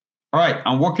picture. All right,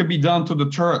 and what could be done to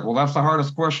deter it? Well, that's the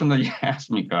hardest question that you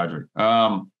asked me, Kadri.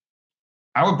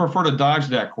 I would prefer to dodge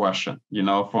that question, you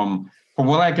know, from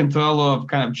what I can tell of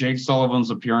kind of Jake Sullivan's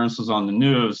appearances on the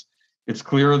news, it's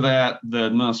clear that the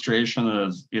administration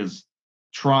is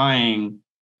trying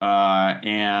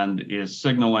and is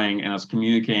signaling and is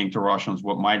communicating to Russians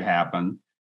what might happen.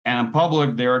 And in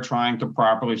public, they're trying to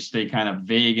properly stay kind of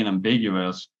vague and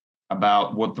ambiguous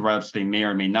about what threats they may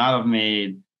or may not have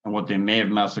made and what they may have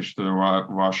messaged to the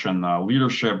Russian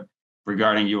leadership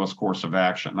regarding U.S. course of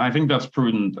action. And I think that's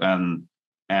prudent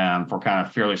and for kind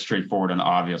of fairly straightforward and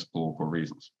obvious political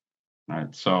reasons,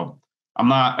 right? So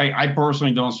I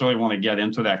personally don't necessarily want to get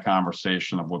into that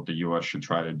conversation of what the U.S. should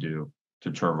try to do to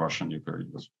deter Russian nuclear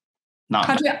use.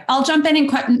 Kadri, I'll jump in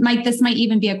and Mike, this might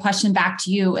even be a question back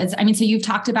to you. So you've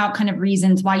talked about kind of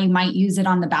reasons why you might use it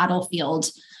on the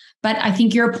battlefield, but I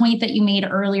think your point that you made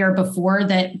earlier before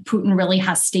that Putin really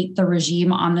has staked the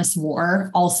regime on this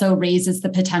war also raises the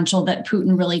potential that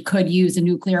Putin really could use a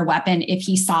nuclear weapon if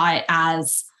he saw it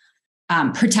as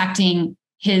protecting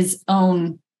his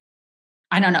own,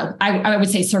 I would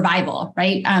say survival,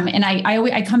 right? And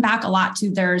I come back a lot to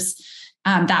there's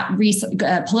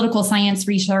that political science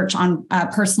research on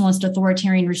personalist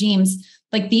authoritarian regimes.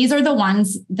 Like these are the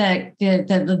ones that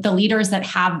the leaders that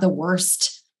have the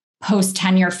worst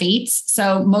post-tenure fates.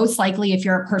 So most likely, if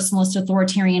you're a personalist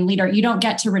authoritarian leader, you don't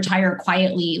get to retire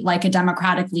quietly like a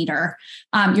democratic leader.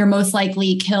 You're most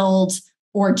likely killed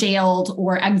or jailed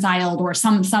or exiled or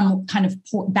some kind of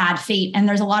bad fate. And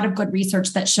there's a lot of good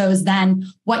research that shows then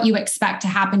what you expect to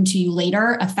happen to you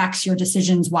later affects your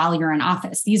decisions while you're in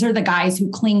office. These are the guys who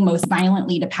cling most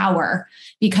violently to power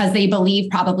because they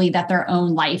believe probably that their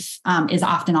own life is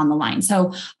often on the line.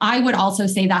 So I would also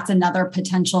say that's another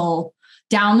potential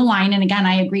down the line. And again,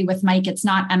 I agree with Mike, it's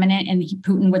not imminent and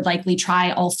Putin would likely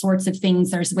try all sorts of things.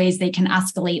 There's ways they can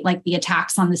escalate, like the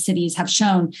attacks on the cities have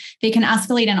shown. They can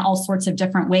escalate in all sorts of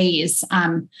different ways.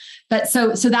 But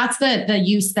so that's the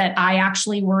use that I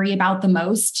actually worry about the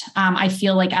most. I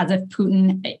feel like as if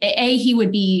Putin, he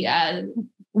would be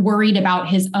worried about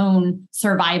his own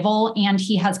survival. And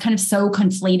he has kind of so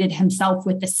conflated himself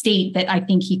with the state that I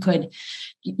think he could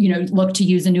look to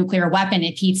use a nuclear weapon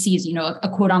if he sees, a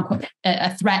quote unquote,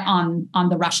 a threat on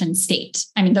the Russian state.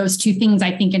 I mean, those two things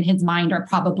I think in his mind are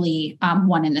probably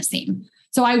one and the same.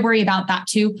 So I worry about that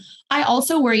too. I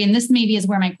also worry, and this maybe is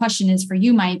where my question is for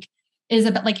you, Mike, is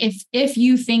about like if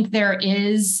you think there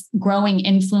is growing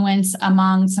influence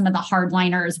among some of the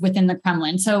hardliners within the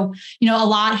Kremlin. So, a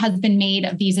lot has been made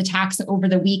of these attacks over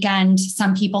the weekend.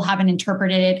 Some people haven't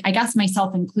interpreted it, I guess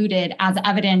myself included, as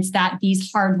evidence that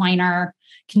these hardliner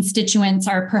constituents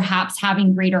are perhaps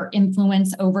having greater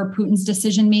influence over Putin's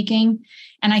decision-making.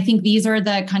 And I think these are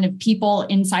the kind of people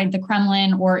inside the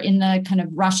Kremlin or in the kind of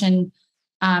Russian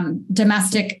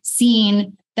domestic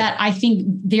scene that I think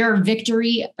their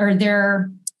victory or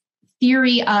their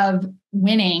theory of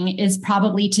winning is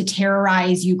probably to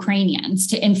terrorize Ukrainians,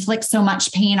 to inflict so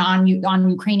much pain on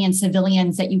Ukrainian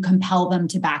civilians that you compel them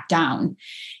to back down.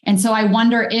 And so I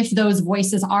wonder if those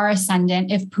voices are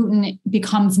ascendant, if Putin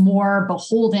becomes more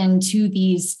beholden to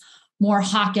these more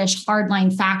hawkish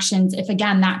hardline factions, if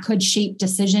again, that could shape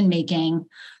decision-making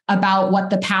about what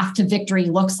the path to victory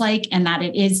looks like, and that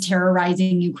it is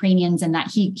terrorizing Ukrainians, and that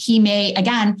he may,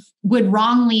 again, would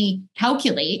wrongly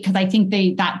calculate, because I think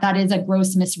that is a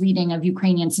gross misreading of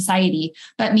Ukrainian society,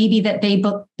 but maybe that they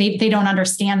don't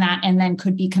understand that and then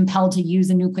could be compelled to use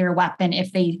a nuclear weapon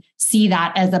if they see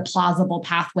that as a plausible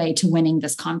pathway to winning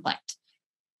this conflict.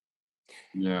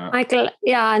 Yeah, Michael,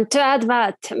 and to add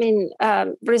that,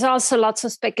 there is also lots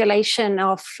of speculation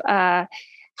of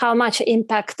how much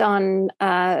impact on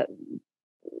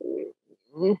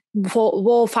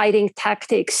war fighting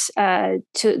tactics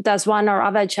does one or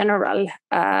other general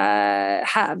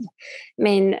have?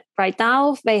 Right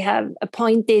now they have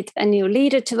appointed a new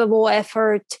leader to the war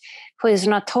effort who is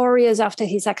notorious after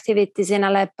his activities in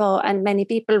Aleppo, and many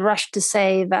people rush to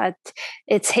say that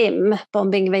it's him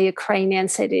bombing the Ukrainian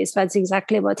cities. That's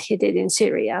exactly what he did in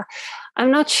Syria.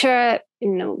 I'm not sure,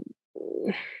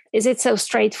 is it so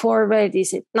straightforward?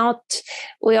 Is it not?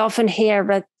 We often hear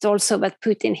that also that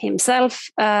Putin himself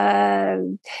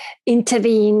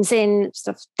intervenes in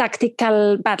sort of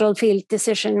tactical battlefield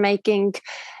decision-making.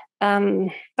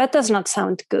 That does not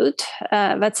sound good.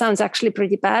 That sounds actually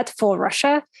pretty bad for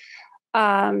Russia.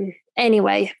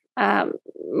 Anyway,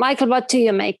 Michael, what do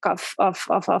you make of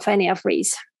any of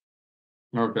these?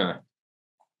 Okay.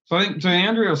 So I think to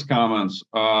Andrea's comments,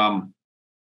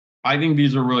 I think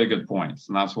these are really good points.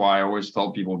 And that's why I always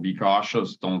tell people, be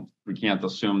cautious. We can't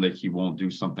assume that he won't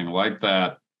do something like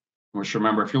that. We should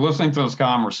remember, if you're listening to this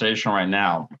conversation right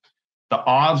now, the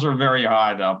odds are very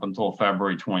high that up until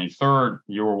February 23rd,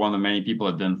 you were one of the many people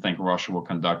that didn't think Russia will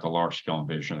conduct a large-scale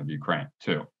invasion of Ukraine,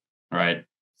 too, right?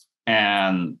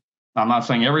 And I'm not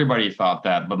saying everybody thought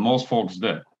that, but most folks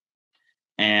did.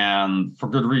 And for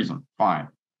good reason, fine.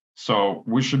 So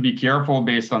we should be careful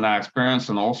based on that experience,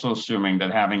 and also assuming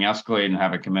that having escalated and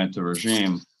having committed to a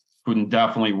regime, Putin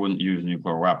definitely wouldn't use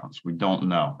nuclear weapons. We don't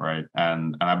know, right?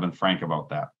 And I've been frank about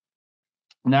that.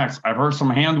 Next, I've heard some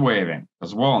hand waving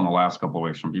as well in the last couple of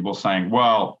weeks from people saying,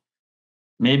 well,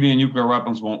 maybe nuclear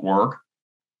weapons won't work.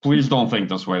 Please don't think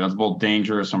this way. That's both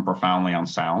dangerous and profoundly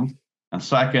unsound. And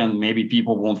second, maybe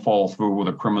people won't follow through with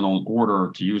a criminal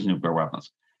order to use nuclear weapons.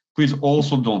 Please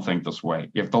also don't think this way.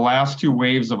 If the last two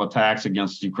waves of attacks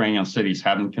against Ukrainian cities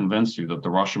hadn't convinced you that the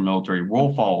Russian military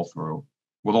will follow through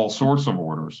with all sorts of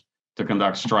orders to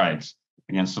conduct strikes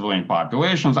against civilian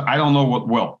populations, I don't know what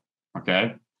will,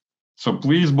 okay? So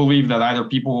please believe that either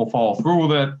people will follow through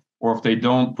with it, or if they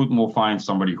don't, Putin will find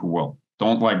somebody who will.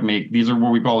 Don't these are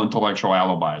what we call intellectual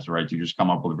alibis, right? You just come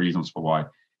up with reasons for why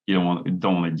you don't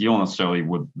want to deal necessarily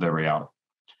with the reality.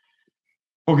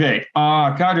 Okay,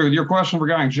 Kadri, with your question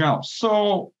regarding generals.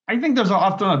 So I think there's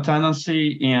often a tendency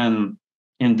in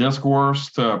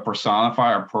discourse to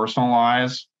personify or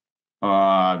personalize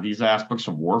these aspects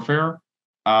of warfare.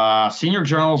 Senior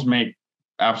generals make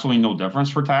absolutely no difference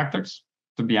for tactics,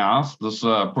 to be honest. This is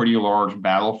a pretty large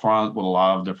battlefront with a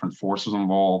lot of different forces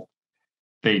involved.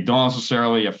 They don't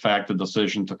necessarily affect the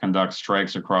decision to conduct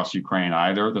strikes across Ukraine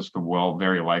either. This could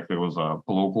very likely was a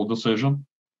political decision.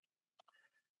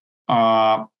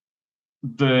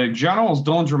 The generals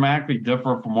don't dramatically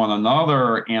differ from one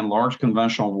another, and large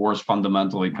conventional wars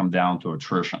fundamentally come down to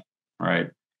attrition, right?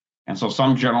 And so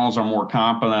some generals are more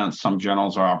competent, some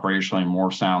generals are operationally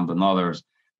more sound than others,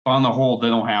 but on the whole, they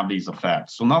don't have these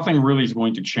effects. So nothing really is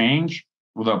going to change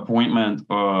with the appointment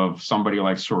of somebody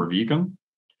like Surovikin.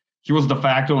 He was de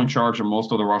facto in charge of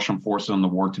most of the Russian forces in the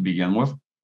war to begin with,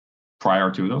 prior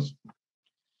to this.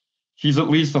 He's at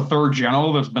least the third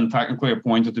general that's been technically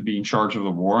appointed to be in charge of the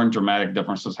war, and dramatic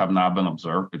differences have not been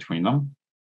observed between them.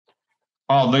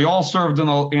 They all served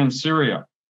in Syria,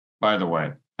 by the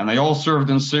way, and they all served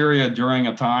in Syria during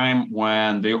a time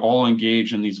when they all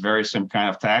engaged in these very same kind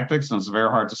of tactics, and it's very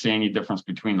hard to see any difference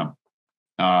between them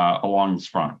along this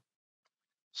front.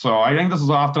 So I think this is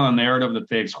often a narrative that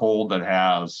takes hold that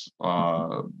has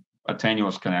a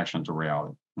tenuous connection to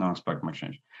reality. Don't expect much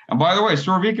change. And by the way,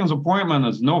 Surovikin's appointment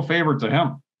is no favor to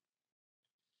him.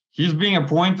 He's being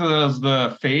appointed as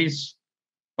the face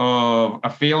of a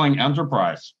failing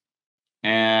enterprise.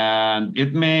 And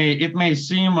it may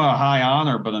seem a high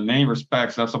honor, but in many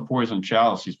respects, that's a poison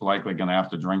chalice he's likely going to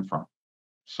have to drink from.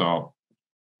 So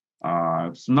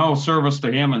it's no service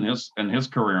to him and his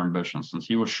career ambitions, since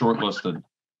he was shortlisted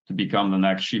to become the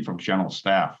next chief of general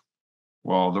staff.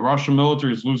 Well, the Russian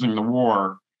military is losing the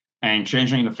war, and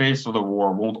changing the face of the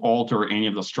war won't alter any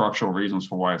of the structural reasons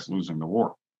for why it's losing the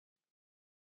war.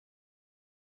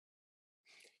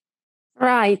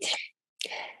 Right.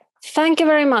 Thank you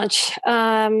very much.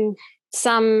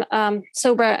 Some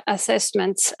sober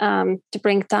assessments to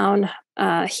bring down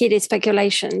heated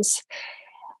speculations.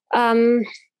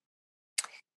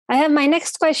 I have my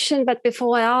next question, but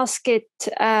before I ask it,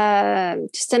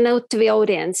 just a note to the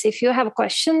audience. If you have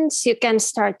questions, you can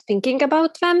start thinking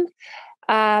about them.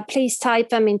 Please type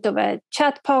them into the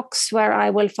chat box where I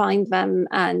will find them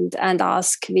and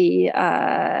ask the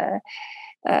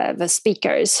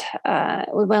speakers.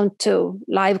 We won't do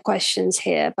live questions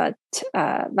here, but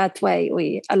that way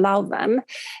we allow them.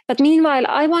 But meanwhile,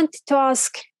 I wanted to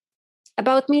ask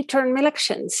about midterm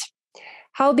elections.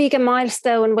 How big a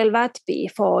milestone will that be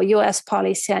for US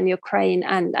policy and Ukraine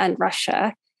and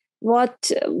Russia? What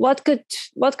could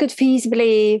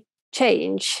feasibly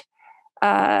change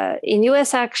in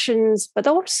US actions, but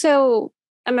also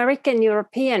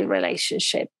American-European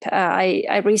relationship?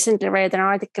 I recently read an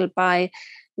article by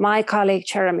my colleague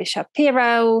Jeremy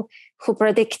Shapiro, who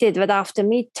predicted that after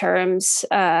midterms,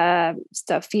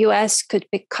 the US could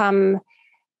become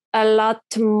a lot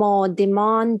more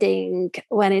demanding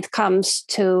when it comes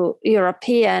to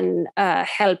European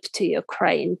help to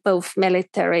Ukraine, both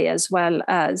military as well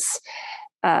as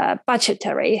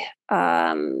budgetary.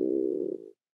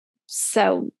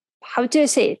 So how do you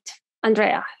see it,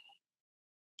 Andrea?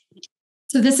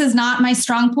 So this is not my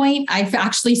strong point. I've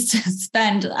actually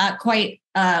spent quite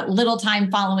little time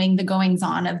following the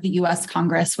goings-on of the U.S.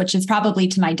 Congress, which is probably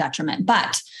to my detriment.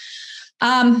 But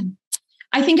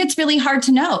I think it's really hard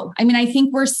to know. I mean, I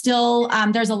think we're still,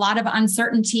 there's a lot of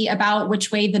uncertainty about which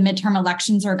way the midterm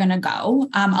elections are going to go.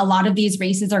 A lot of these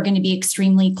races are going to be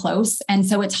extremely close. And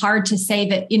so it's hard to say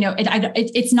that,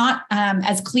 it's not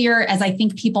as clear as I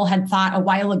think people had thought a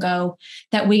while ago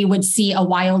that we would see a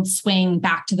wild swing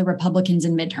back to the Republicans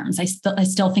in midterms. I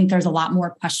still think there's a lot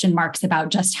more question marks about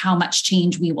just how much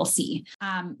change we will see.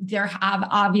 There have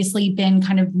obviously been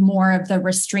kind of more of the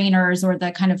restrainers or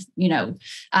the kind of,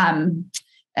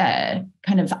 I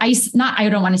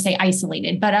don't want to say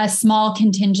isolated, but a small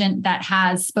contingent that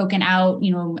has spoken out,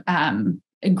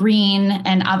 Green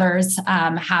and others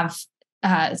have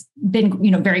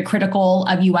been, very critical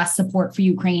of U.S. support for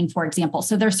Ukraine, for example.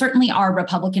 So there certainly are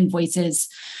Republican voices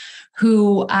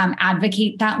who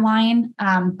advocate that line.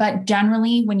 But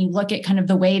generally, when you look at kind of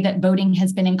the way that voting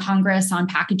has been in Congress on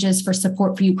packages for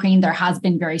support for Ukraine, there has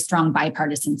been very strong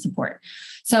bipartisan support.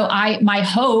 So my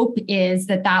hope is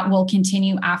that will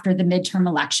continue after the midterm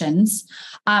elections.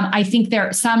 I think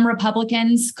some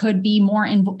Republicans could be more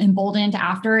emboldened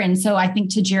after. And so I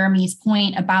think to Jeremy's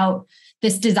point about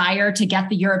this desire to get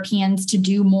the Europeans to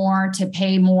do more, to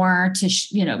pay more, to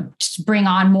bring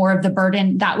on more of the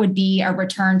burden, that would be a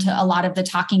return to a lot of the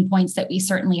talking points that we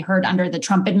certainly heard under the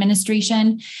Trump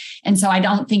administration. And so I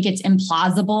don't think it's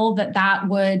implausible that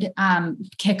would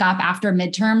kick up after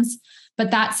midterms.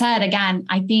 But that said, again,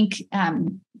 I think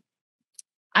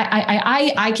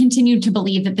I continue to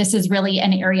believe that this is really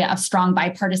an area of strong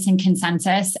bipartisan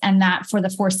consensus, and that for the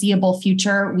foreseeable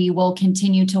future, we will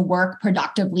continue to work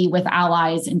productively with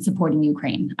allies in supporting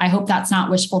Ukraine. I hope that's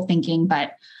not wishful thinking,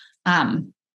 but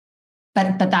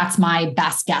that's my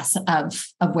best guess of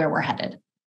where we're headed.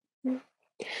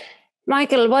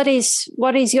 Michael, what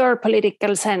is your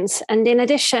political sense? And in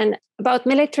addition, about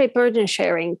military burden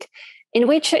sharing, in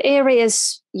which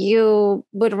areas you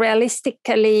would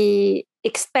realistically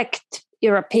expect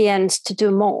Europeans to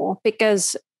do more?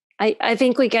 Because I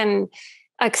think we can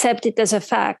accept it as a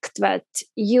fact that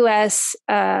US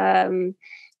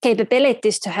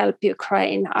capabilities to help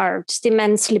Ukraine are just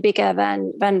immensely bigger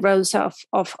than those of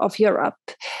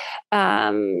Europe.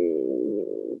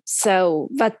 So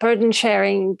that burden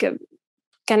sharing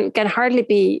can hardly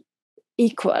be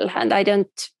equal. And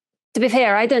to be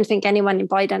fair, I don't think anyone in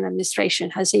Biden administration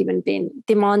has even been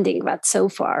demanding that so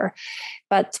far.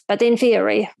 But in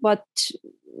theory, what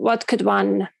could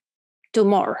one do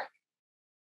more?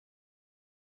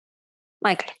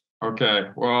 Michael.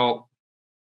 Okay, well,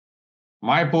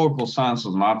 my political sense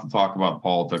is not to talk about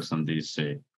politics in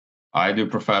DC. I do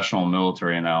professional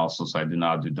military analysis. I do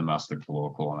not do domestic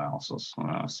political analysis.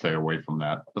 Stay away from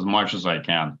that as much as I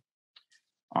can.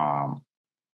 On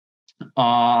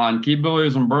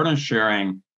capabilities and burden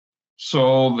sharing,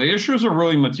 so the issues are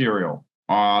really material.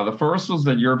 The first is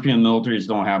that European militaries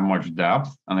don't have much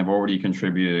depth, and they've already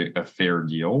contributed a fair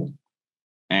deal.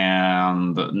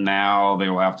 And now they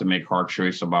will have to make hard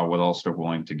choice about what else they're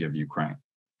willing to give Ukraine.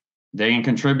 They can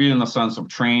contribute in the sense of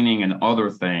training and other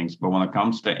things, but when it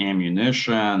comes to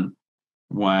ammunition,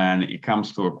 when it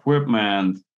comes to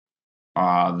equipment,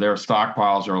 their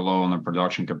stockpiles are low and their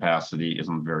production capacity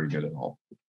isn't very good at all.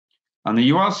 On the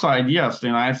US side, yes, the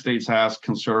United States has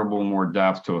considerable more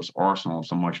depth to its arsenal.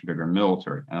 It's a much bigger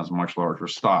military and has much larger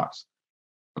stocks.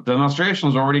 But the administration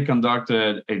has already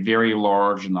conducted a very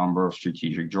large number of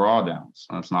strategic drawdowns,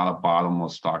 and it's not a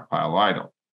bottomless stockpile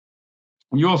idle.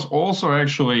 The US also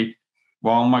actually,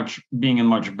 while being in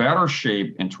much better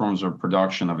shape in terms of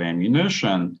production of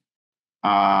ammunition,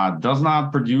 does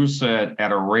not produce it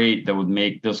at a rate that would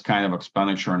make this kind of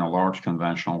expenditure in a large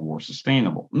conventional war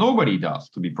sustainable. Nobody does,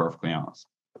 to be perfectly honest.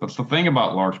 That's the thing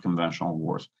about large conventional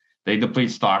wars. They deplete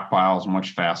stockpiles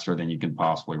much faster than you can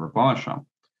possibly replenish them.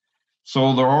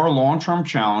 So there are long-term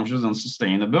challenges in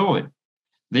sustainability.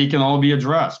 They can all be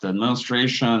addressed. The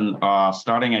administration,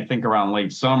 starting I think around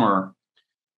late summer,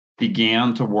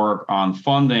 began to work on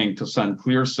funding to send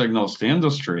clear signals to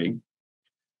industry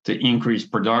to increase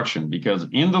production, because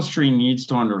industry needs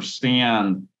to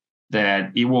understand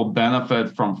that it will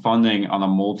benefit from funding on a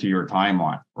multi-year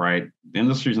timeline, right? The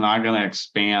industry is not going to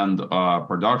expand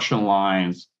production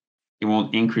lines. It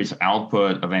won't increase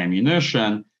output of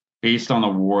ammunition based on a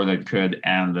war that could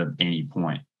end at any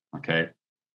point, okay?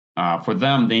 For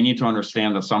them, they need to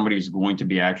understand that somebody's going to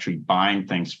be actually buying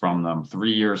things from them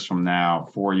 3 years from now,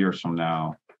 4 years from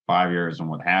now, 5 years, and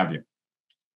what have you.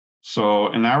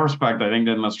 So in that respect, I think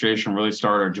the administration really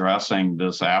started addressing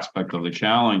this aspect of the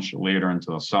challenge later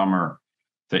into the summer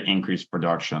to increase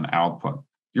production output.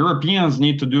 Europeans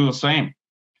need to do the same.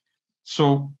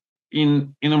 So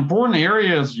in important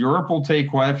areas, Europe will take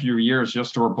quite a few years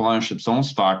just to replenish its own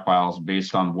stockpiles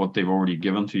based on what they've already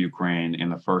given to Ukraine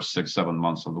in the first 6-7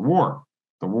 months of the war.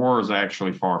 The war is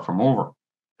actually far from over.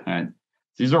 And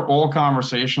these are all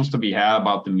conversations to be had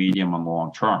about the medium and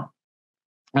long term.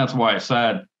 That's why I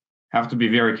said, have to be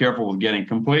very careful with getting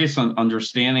complacent,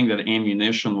 understanding that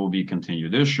ammunition will be a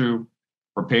continued issue,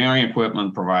 repairing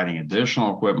equipment, providing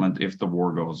additional equipment if the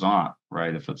war goes on,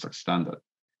 right, if it's extended.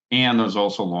 And there's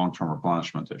also long-term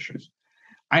replenishment issues.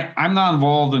 I'm not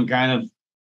involved in kind of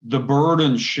the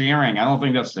burden sharing. I don't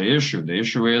think that's the issue. The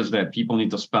issue is that people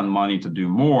need to spend money to do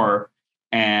more,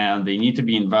 and they need to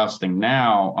be investing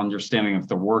now, understanding if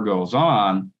the war goes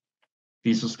on,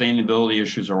 these sustainability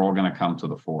issues are all going to come to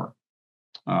the fore.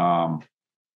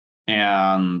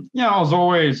 And, you know, as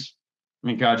always, I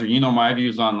mean, Kadri, you know my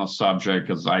views on the subject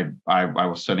because I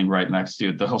was sitting right next to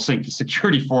you at the Helsinki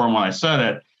Security Forum when I said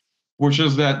it, which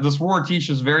is that this war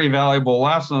teaches very valuable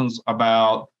lessons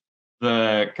about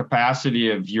the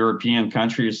capacity of European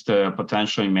countries to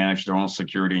potentially manage their own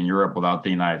security in Europe without the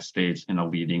United States in a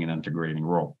leading and integrating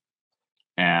role,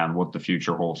 and what the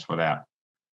future holds for that.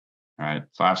 All right.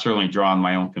 So I've certainly drawn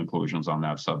my own conclusions on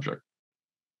that subject.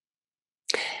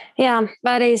 Yeah,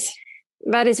 that is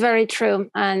very true.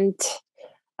 And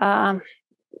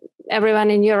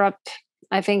everyone in Europe,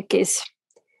 I think, is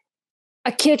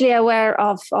acutely aware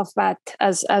of that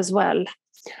as well.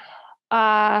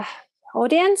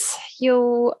 Audience,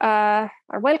 you are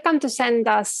welcome to send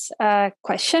us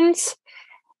questions.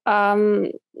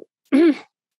 There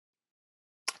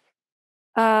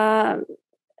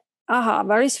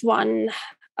is one.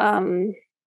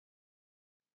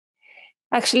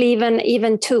 Actually,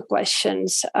 even two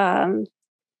questions.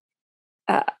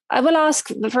 I will ask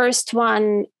the first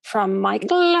one from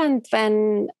Michael, and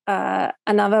then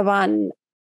another one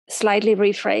slightly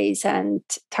rephrase and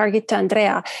target to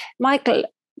Andrea. Michael,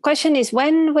 question is,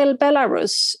 when will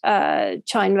Belarus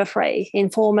join the fray in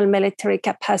formal military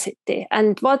capacity?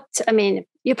 And what, I mean,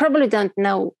 you probably don't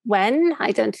know when.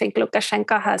 I don't think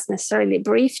Lukashenko has necessarily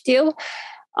briefed you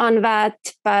on that,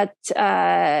 but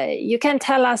you can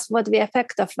tell us what the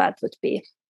effect of that would be.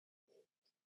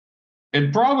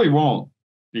 It probably won't,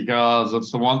 because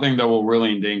it's the one thing that will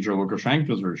really endanger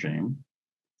Lukashenko's regime.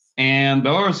 And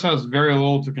Belarus has very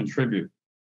little to contribute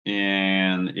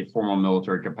in a formal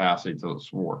military capacity to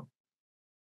this war.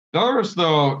 Belarus,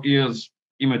 though, is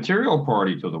a material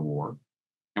party to the war.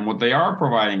 And what they are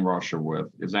providing Russia with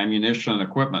is ammunition and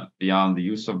equipment beyond the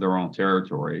use of their own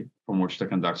territory from which to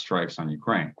conduct strikes on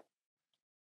Ukraine.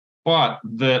 But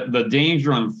the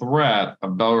danger and threat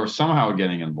of Belarus somehow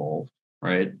getting involved,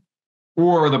 right,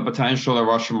 or the potential that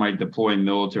Russia might deploy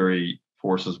military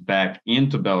forces back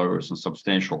into Belarus in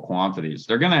substantial quantities.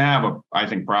 They're going to have I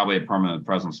think probably a permanent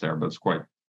presence there, but it's quite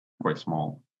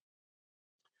small.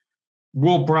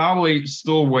 Will probably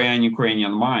still weigh on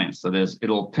Ukrainian minds. That is,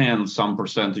 it'll pin some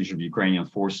percentage of Ukrainian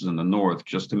forces in the north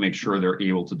just to make sure they're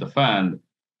able to defend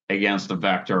against the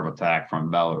vector of attack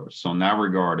from Belarus. So in that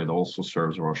regard, it also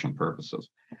serves Russian purposes.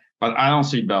 But I don't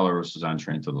see Belarus's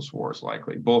entry into this war as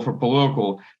likely, both for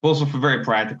political, but also for very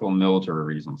practical and military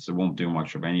reasons. It won't do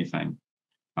much of anything.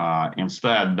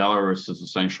 Instead, Belarus is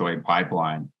essentially a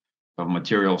pipeline of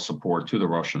material support to the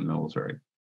Russian military.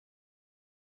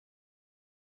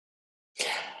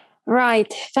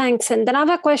 Right, thanks. And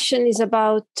another question is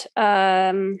about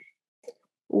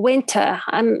winter.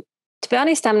 To be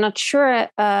honest, I'm not sure.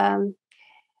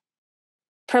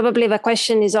 Probably the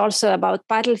question is also about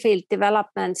battlefield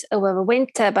developments over the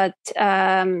winter, but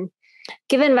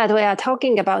given that we are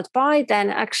talking about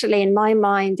Biden, actually in my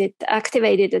mind, it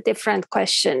activated a different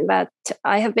question that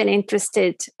I have been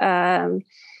interested ever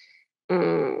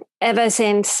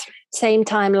since same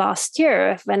time last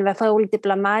year when the whole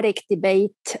diplomatic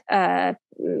debate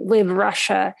with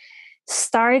Russia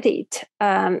started.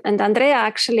 And Andrea,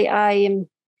 actually, I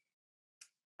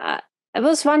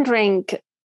was wondering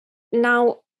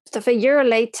now, a year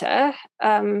later,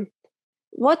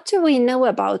 what do we know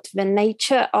about the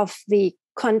nature of the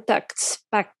contacts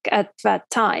back at that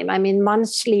time? I mean,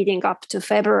 months leading up to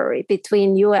February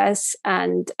between US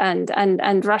and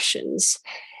Russians,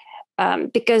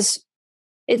 because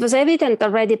it was evident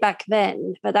already back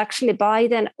then that actually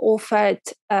Biden offered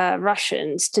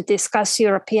Russians to discuss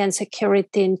European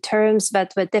security in terms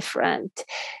that were different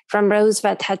from those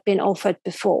that had been offered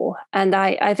before. And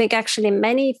I think actually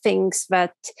many things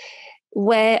that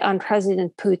were on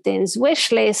President Putin's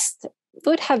wish list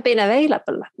would have been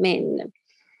available. I mean,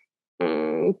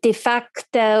 de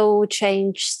facto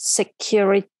changed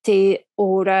security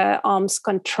order, arms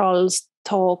controls,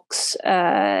 talks,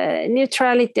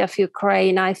 neutrality of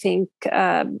Ukraine, I think,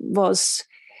 was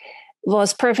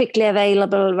perfectly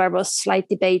available. There was slight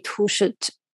debate who should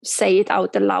say it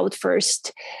out aloud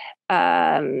first.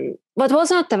 What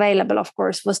was not available, of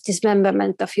course, was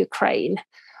dismemberment of Ukraine.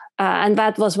 And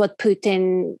that was what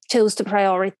Putin chose to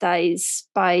prioritize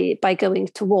by going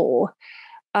to war.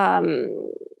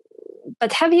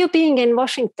 But have you, being in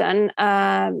Washington,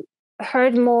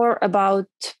 heard more about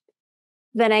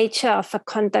the nature of the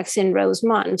contacts in those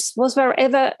months? Was there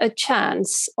ever a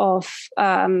chance of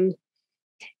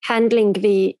handling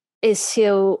the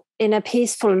issue in a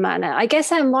peaceful manner? I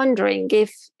guess I'm wondering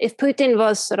if Putin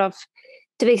was sort of,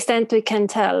 to the extent we can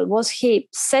tell, was he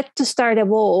set to start a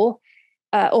war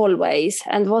always?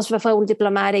 And was the whole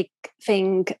diplomatic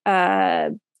thing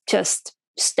just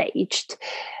staged,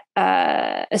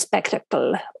 a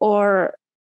spectacle? Or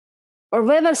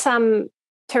were there some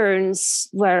turns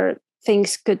where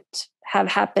things could have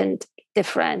happened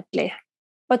differently?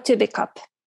 What to pick up?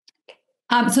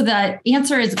 So the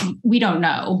answer is we don't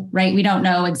know, right? We don't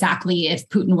know exactly if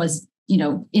Putin was,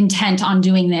 intent on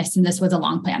doing this and this was a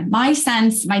long plan. My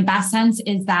best sense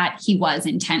is that he was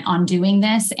intent on doing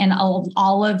this, and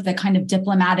all of the kind of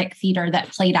diplomatic theater that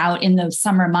played out in those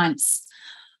summer months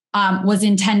was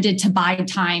intended to buy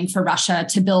time for Russia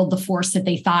to build the force that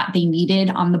they thought they needed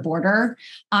on the border.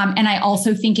 And I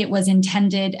also think it was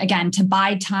intended, again, to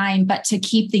buy time, but to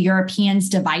keep the Europeans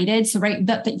divided. So, right,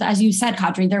 as you said,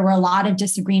 Kadri, there were a lot of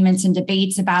disagreements and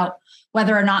debates about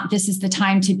whether or not this is the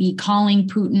time to be calling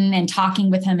Putin and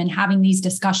talking with him and having these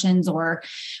discussions or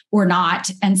not.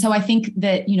 And so I think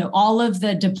that, all of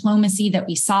the diplomacy that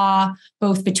we saw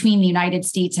both between the United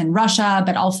States and Russia,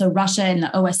 but also Russia and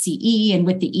the OSCE and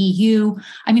with the EU,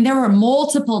 I mean, there were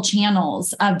multiple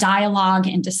channels of dialogue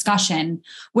and discussion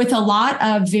with a lot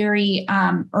of very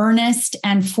earnest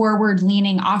and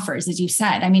forward-leaning offers, as you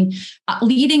said. I mean,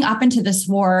 leading up into this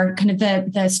war, kind of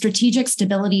the strategic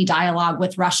stability dialogue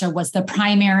with Russia was the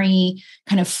primary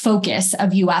kind of focus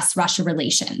of US-Russia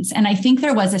relations. And I think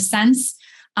there was a sense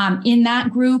in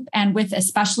that group, and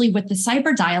especially with the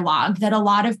cyber dialogue, that a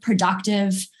lot of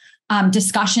productive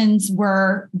discussions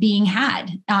were being had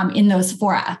in those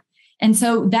fora. And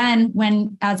so then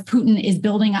as Putin is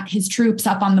building up his troops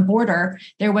up on the border,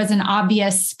 there was an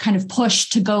obvious kind of push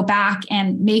to go back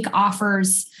and make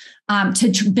offers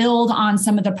to build on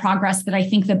some of the progress that I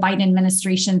think the Biden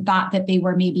administration thought that they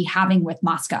were maybe having with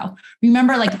Moscow.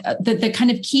 Remember, the kind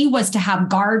of key was to have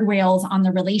guardrails on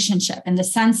the relationship, and the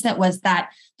sense that was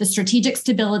that the strategic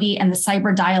stability and the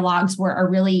cyber dialogues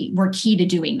were key to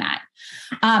doing that.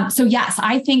 So yes,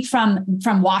 I think from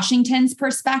Washington's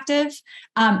perspective,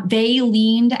 they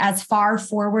leaned as far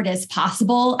forward as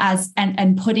possible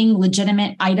and putting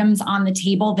legitimate items on the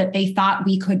table that they thought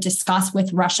we could discuss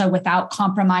with Russia without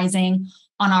compromising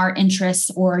on our interests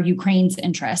or Ukraine's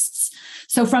interests.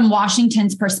 So from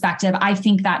Washington's perspective, I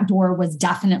think that door was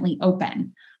definitely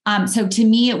open. So to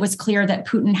me, it was clear that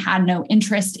Putin had no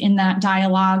interest in that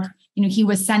dialogue. He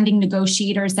was sending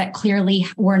negotiators that clearly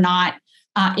were not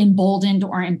emboldened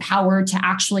or empowered to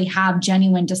actually have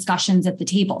genuine discussions at the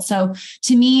table. So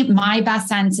to me, my best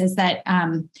sense is that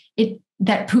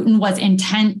that Putin was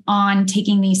intent on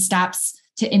taking these steps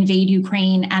to invade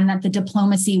Ukraine, and that the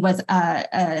diplomacy was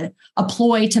a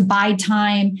ploy to buy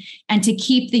time and to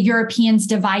keep the Europeans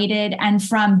divided and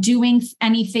from doing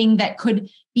anything that could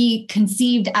be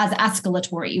conceived as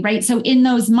escalatory, right? So in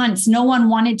those months, no one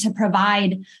wanted to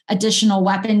provide additional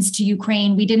weapons to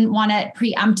Ukraine. We didn't want to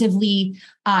preemptively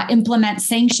implement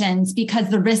sanctions because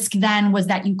the risk then was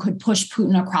that you could push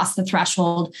Putin across the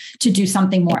threshold to do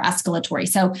something more escalatory.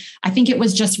 So I think it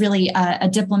was just really a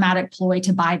diplomatic ploy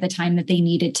to buy the time that they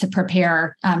needed to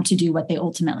prepare to do what they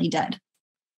ultimately did.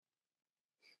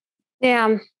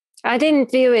 Yeah, I didn't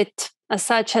view it as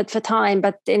such at the time,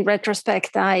 but in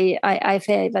retrospect, I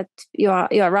feel that you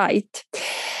are right.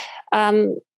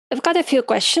 I've got a few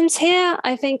questions here.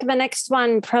 I think the next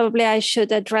one probably I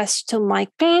should address to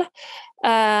Michael.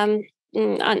 An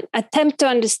attempt to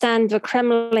understand the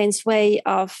Kremlin's way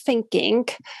of thinking.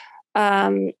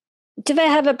 Do they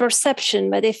have a perception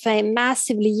that if they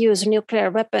massively use nuclear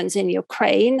weapons in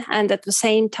Ukraine and at the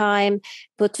same time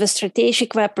put the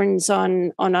strategic weapons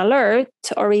on alert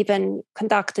or even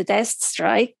conduct a test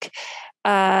strike,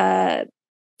 but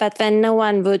then no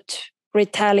one would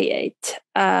retaliate?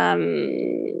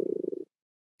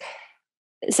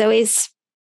 So is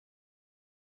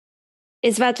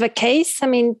that the case? I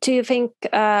mean, do you think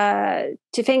that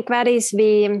is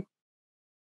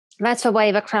that's the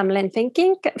way the Kremlin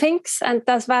thinks, and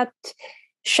does that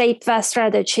shape their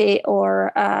strategy,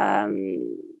 or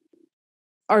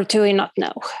do we not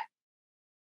know?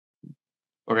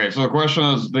 Okay, so the question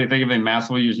is, they think if they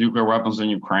massively use nuclear weapons in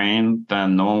Ukraine,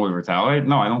 then no one would retaliate?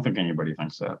 No, I don't think anybody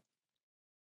thinks that.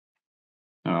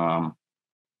 I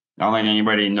don't think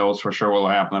anybody knows for sure what will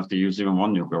happen if they use even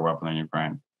one nuclear weapon in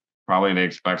Ukraine. Probably they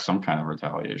expect some kind of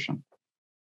retaliation.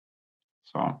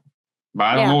 So, but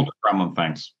I don't know what the Kremlin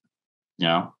thinks.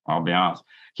 I'll be honest.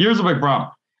 Here's a big problem.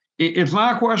 It's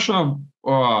not a question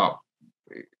of,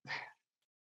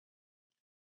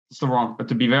 it's the wrong, but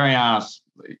to be very honest,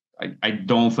 I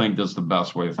don't think that's the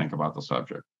best way to think about the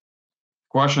subject.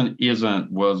 The question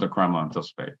isn't, what does the Kremlin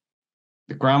anticipate?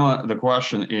 The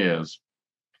question is,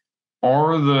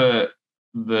 are the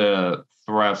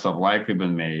threats that have likely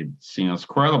been made seen as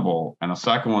credible? And the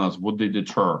second one is, would they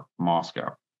deter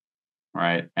Moscow?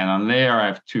 Right. And on there,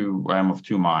 I'm of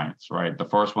two minds, right? The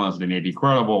first one is they may be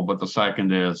credible, but the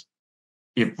second is,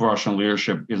 if Russian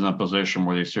leadership is in a position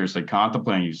where they seriously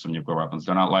contemplating use of nuclear weapons,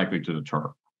 they're not likely to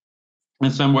deter. In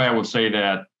some way, I would say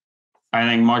that I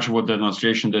think much of what the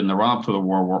administration did in the run-up to the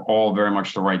war were all very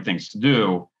much the right things to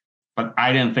do, but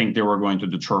I didn't think they were going to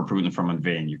deter Putin from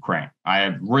invading Ukraine. I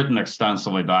had written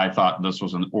extensively that I thought this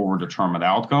was an overdetermined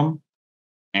outcome,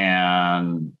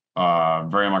 and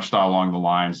very much thought along the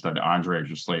lines that Andrea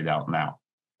just laid out now,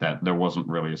 that there wasn't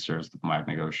really a serious diplomatic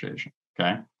negotiation.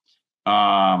 Okay,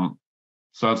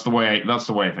 so that's the way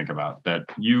I think about it, that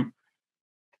you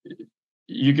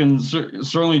can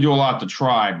certainly do a lot to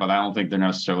try, but I don't think they're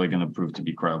necessarily going to prove to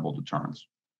be credible deterrents.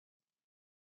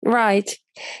 Right.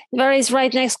 There is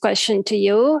right next question to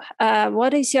you.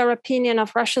 What is your opinion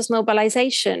of Russia's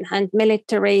mobilization and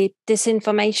military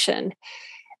disinformation?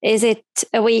 Is it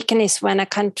a weakness when a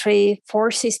country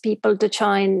forces people to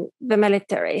join the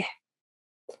military?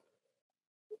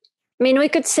 I mean, we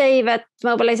could say that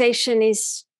mobilization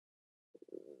is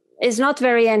not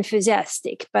very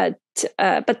enthusiastic, but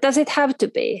does it have to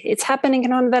be? It's happening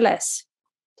nonetheless.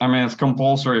 I mean, it's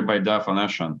compulsory by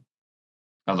definition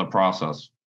as a process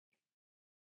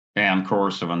and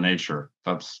coercive in nature.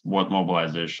 That's what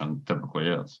mobilization typically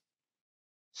is.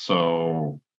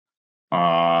 So,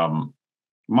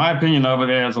 my opinion of it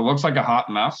is, it looks like a hot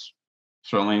mess,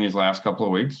 certainly in these last couple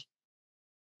of weeks,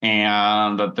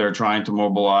 and that they're trying to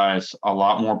mobilize a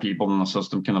lot more people than the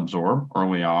system can absorb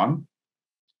early on.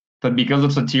 That because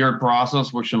it's a tiered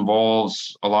process, which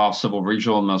involves a lot of civil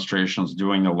regional administrations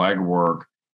doing the legwork,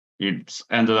 it's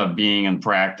ended up being in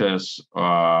practice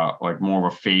like more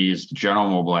of a phased general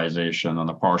mobilization than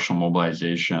a partial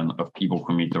mobilization of people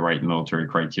who meet the right military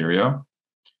criteria.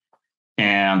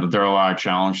 And there are a lot of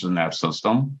challenges in that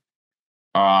system.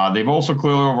 They've also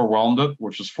clearly overwhelmed it,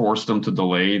 which has forced them to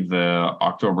delay the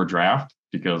October draft,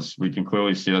 because we can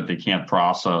clearly see that they can't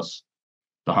process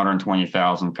the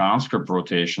 120,000 conscript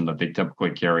rotation that they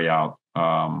typically carry out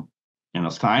in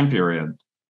this time period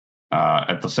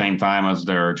at the same time as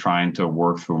they're trying to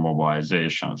work through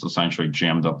mobilization. It's essentially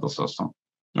jammed up the system.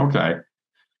 Okay.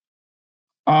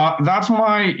 That's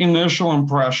my initial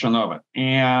impression of it.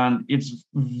 And it's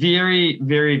very,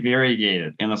 very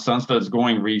variegated in the sense that it's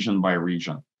going region by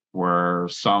region, where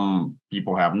some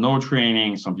people have no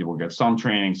training, some people get some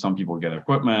training, some people get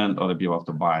equipment, other people have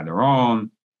to buy their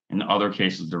own. In other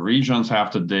cases, the regions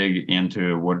have to dig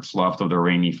into what's left of their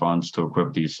rainy funds to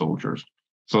equip these soldiers.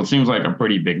 So it seems like a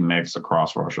pretty big mix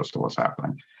across Russia as to what's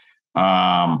happening.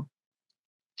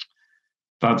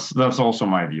 That's also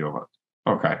my view of it.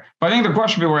 Okay. But I think the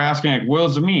question people were asking, like, what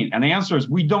does it mean? And the answer is,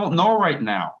 we don't know right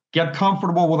now. Get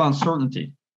comfortable with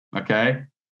uncertainty. Okay.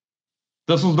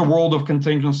 This is the world of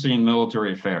contingency in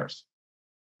military affairs,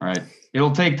 right?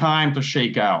 It'll take time to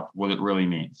shake out what it really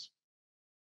means.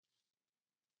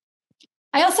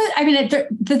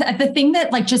 The thing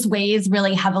that like just weighs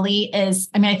really heavily is,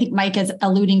 I think Mike is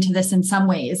alluding to this in some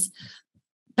ways,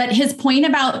 but his point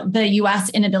about the US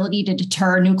inability to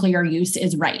deter nuclear use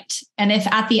is right. And if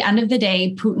at the end of the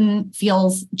day, Putin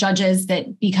judges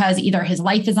that because either his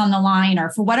life is on the line or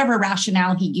for whatever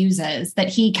rationale he uses, that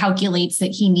he calculates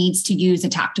that he needs to use a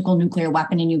tactical nuclear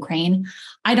weapon in Ukraine,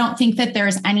 I don't think that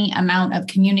there's any amount of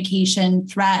communication,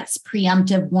 threats,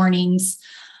 preemptive warnings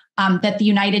that the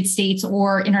United States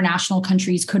or international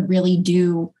countries could really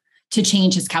do to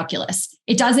change his calculus.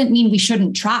 It doesn't mean we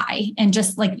shouldn't try. And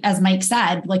just like, as Mike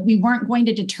said, like we weren't going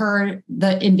to deter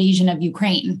the invasion of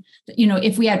Ukraine.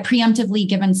 If we had preemptively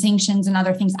given sanctions and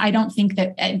other things, I don't think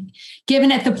that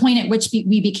given at the point at which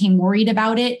we became worried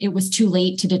about it, it was too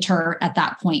late to deter at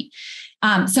that point.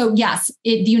 So yes,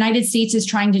 the United States is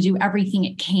trying to do everything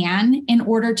it can in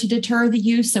order to deter the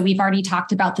use. So we've already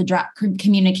talked about the direct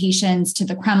communications to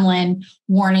the Kremlin,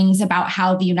 warnings about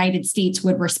how the United States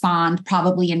would respond,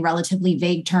 probably in relatively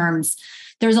vague terms.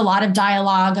 There's a lot of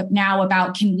dialogue now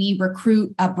about, can we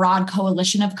recruit a broad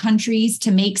coalition of countries to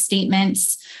make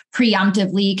statements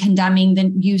preemptively condemning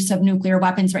the use of nuclear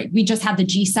weapons, right? We just had the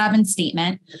G7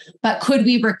 statement, but could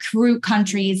we recruit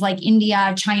countries like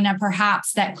India, China,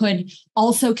 perhaps, that could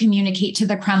also communicate to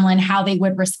the Kremlin how they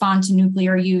would respond to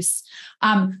nuclear use?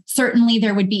 Certainly,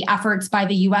 there would be efforts by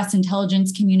the U.S.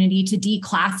 intelligence community to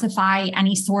declassify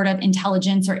any sort of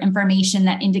intelligence or information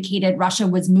that indicated Russia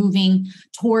was moving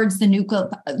towards the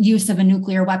use of a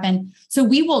nuclear weapon. So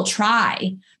we will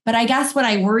try. But I guess what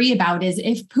I worry about is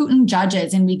if Putin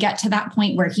judges and we get to that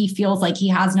point where he feels like he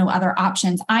has no other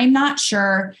options, I'm not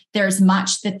sure there's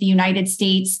much that the United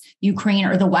States, Ukraine,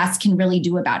 or the West can really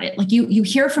do about it. Like you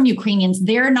hear from Ukrainians,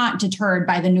 they're not deterred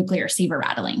by the nuclear saber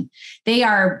rattling. They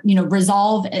are,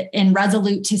 resolved and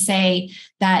resolute to say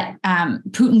that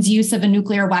Putin's use of a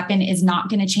nuclear weapon is not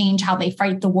going to change how they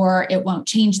fight the war. It won't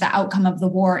change the outcome of the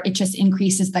war. It just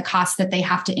increases the cost that they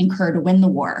have to incur to win the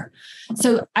war.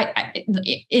 So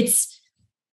it's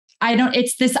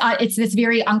this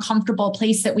very uncomfortable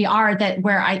place that we are,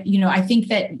 where I think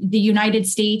that the United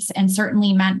States and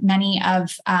certainly many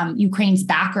of Ukraine's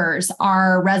backers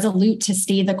are resolute to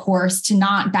stay the course, to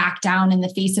not back down in the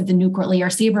face of the nuclear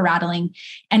saber rattling.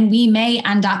 And we may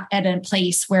end up at a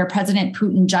place where President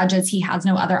Putin judges he has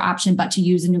no other option but to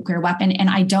use a nuclear weapon. And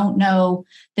I don't know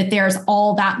that there's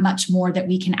all that much more that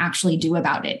we can actually do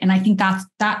about it. And I think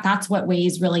that's what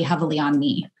weighs really heavily on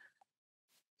me.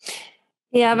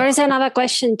 Yeah, there's another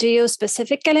question to you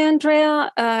specifically,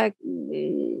 Andrea.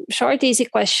 Short, easy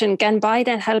question. Can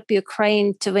Biden help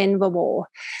Ukraine to win the war?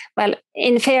 Well,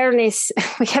 in fairness,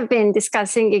 we have been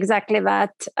discussing exactly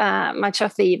that much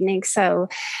of the evening. So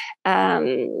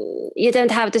you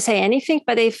don't have to say anything,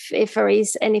 but if there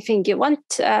is anything you want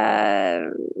to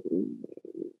add.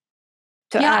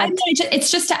 It's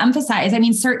just to emphasize,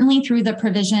 certainly through the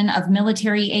provision of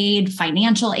military aid,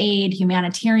 financial aid,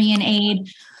 humanitarian aid,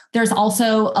 there's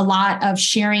also a lot of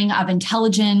sharing of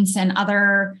intelligence and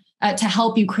other to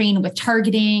help Ukraine with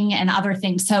targeting and other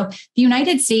things. So the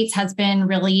United States has been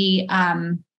really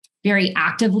very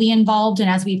actively involved. And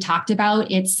as we've talked about,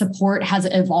 its support has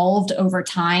evolved over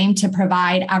time to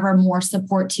provide ever more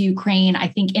support to Ukraine, I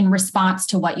think, in response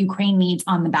to what Ukraine needs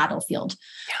on the battlefield.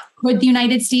 Would the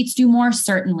United States do more?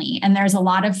 Certainly. And there's a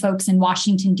lot of folks in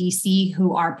Washington, D.C.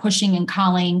 who are pushing and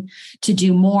calling to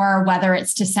do more, whether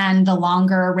it's to send the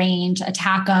longer range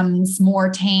ATACMS,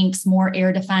 more tanks, more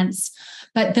air defense.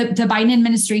 But the Biden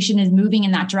administration is moving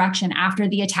in that direction. After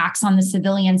the attacks on the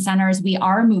civilian centers, we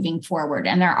are moving forward,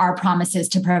 and there are promises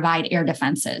to provide air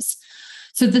defenses.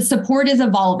 So the support is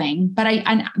evolving, but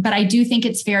I do think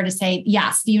it's fair to say,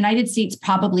 yes, the United States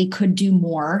probably could do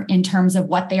more in terms of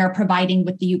what they are providing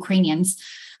with the Ukrainians.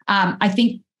 I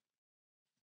think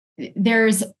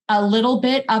there's a little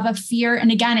bit of a fear.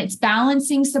 And again, it's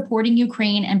balancing supporting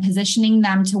Ukraine and positioning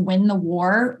them to win the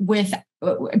war with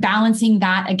balancing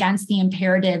that against the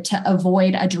imperative to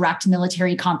avoid a direct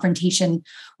military confrontation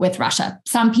with Russia.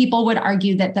 Some people would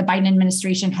argue that the Biden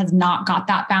administration has not got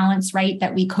that balance right,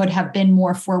 that we could have been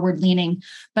more forward-leaning.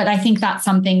 But I think that's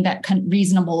something that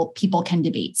reasonable people can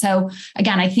debate. So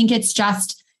again, I think it's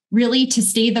just really to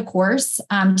stay the course,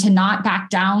 to not back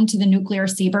down to the nuclear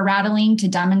saber rattling, to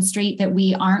demonstrate that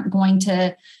we aren't going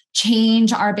to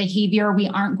change our behavior. We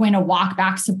aren't going to walk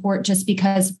back support just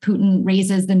because Putin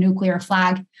raises the nuclear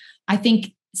flag. I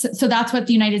think so that's what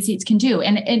the United States can do.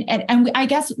 And I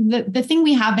guess the thing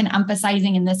we have been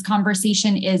emphasizing in this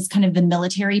conversation is kind of the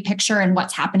military picture and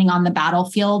what's happening on the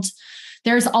battlefield.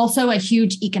 There's also a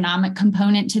huge economic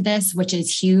component to this, which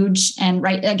is huge. And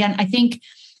again, I think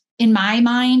in my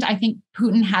mind, I think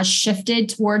Putin has shifted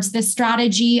towards this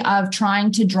strategy of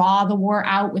trying to draw the war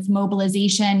out with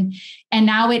mobilization. And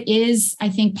now it is, I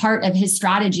think, part of his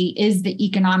strategy is the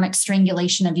economic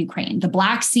strangulation of Ukraine. The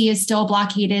Black Sea is still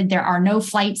blockaded. There are no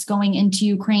flights going into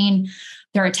Ukraine.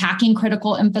 They're attacking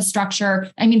critical infrastructure.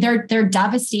 I mean, they're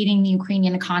devastating the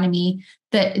Ukrainian economy.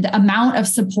 The amount of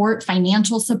support,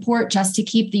 financial support, just to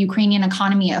keep the Ukrainian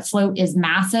economy afloat is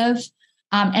massive.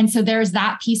 And so there's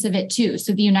that piece of it too.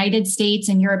 So the United States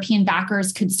and European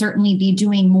backers could certainly be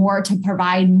doing more to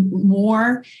provide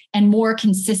more and more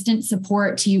consistent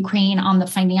support to Ukraine on the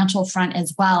financial front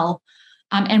as well.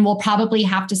 And we'll probably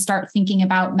have to start thinking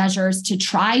about measures to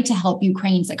try to help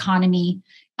Ukraine's economy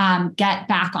get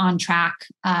back on track,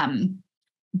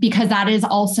 because that is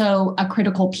also a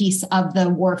critical piece of the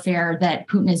warfare that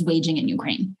Putin is waging in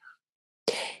Ukraine.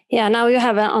 Yeah, now you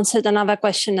have answered another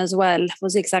question as well,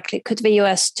 was exactly, could the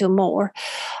US do more?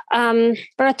 There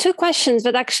are two questions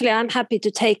that actually I'm happy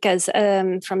to take as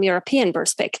from European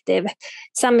perspective.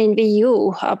 Some in the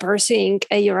EU are pursuing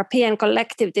a European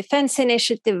collective defense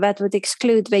initiative that would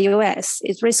exclude the US.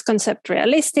 Is this concept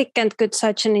realistic, and could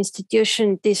such an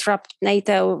institution disrupt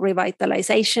NATO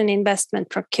revitalization, investment,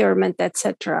 procurement,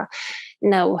 etc.?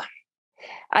 No,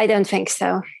 I don't think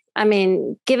so. I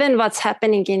mean, given what's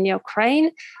happening in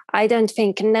Ukraine, I don't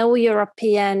think no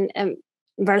European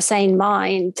sane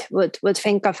mind would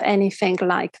think of anything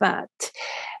like that.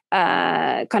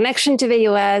 Connection to the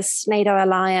US, NATO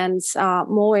alliance are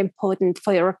more important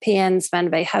for Europeans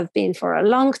than they have been for a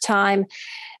long time.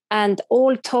 And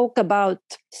all talk about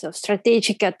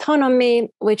strategic autonomy,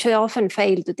 which we often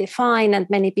fail to define, and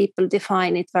many people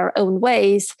define it their own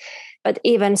ways. But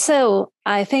even so,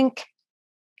 I think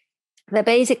the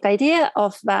basic idea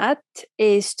of that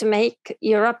is to make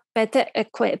Europe better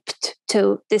equipped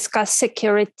to discuss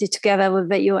security together with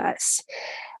the US,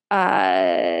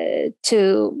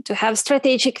 to have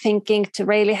strategic thinking, to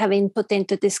really have input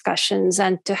into discussions,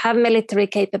 and to have military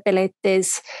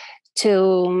capabilities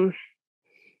to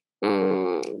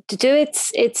do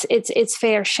its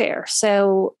fair share.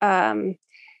 So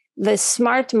the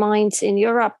smart minds in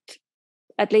Europe,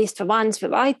 at least the ones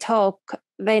that I talk,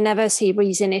 they never see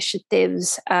these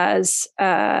initiatives as,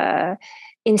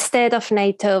 instead of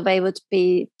NATO, they would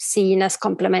be seen as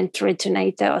complementary to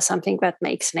NATO or something that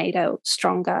makes NATO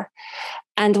stronger.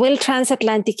 And will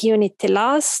transatlantic unity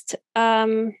last?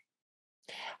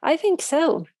 I think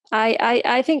so.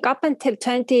 I think up until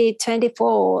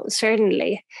 2024,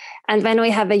 certainly. And when we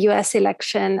have a US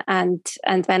election, and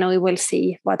then we will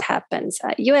see what happens.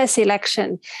 US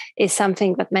election is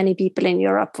something that many people in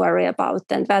Europe worry about.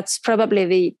 And that's probably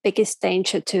the biggest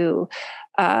danger to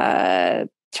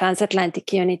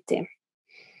transatlantic unity.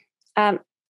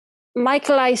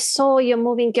 Michael, I saw you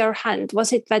moving your hand.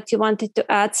 Was it that you wanted to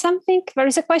add something? There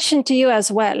is a question to you as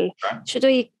well. Should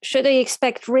we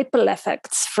expect ripple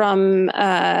effects from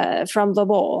the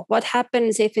war? What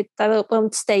happens if it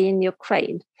won't stay in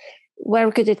Ukraine?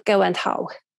 Where could it go and how?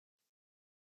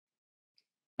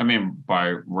 I mean,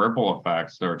 by ripple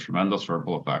effects, there are tremendous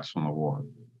ripple effects from the war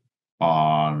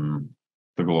on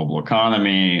the global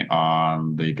economy,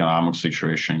 on the economic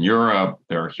situation in Europe.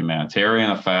 There are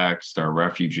humanitarian effects, there are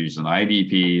refugees and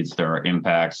IDPs, there are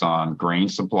impacts on grain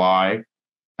supply,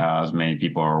 as many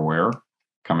people are aware,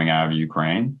 coming out of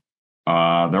Ukraine. There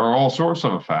are all sorts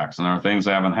of effects, and there are things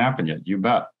that haven't happened yet, you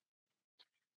bet.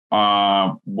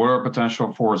 What are potential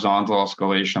for horizontal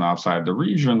escalation outside the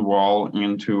region? Well,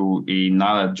 into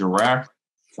not a direct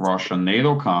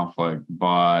Russia-NATO conflict,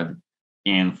 but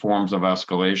in forms of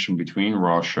escalation between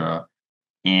Russia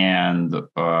and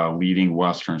leading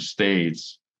Western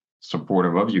states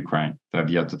supportive of Ukraine that have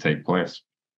yet to take place.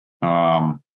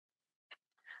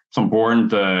 It's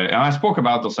important, and I spoke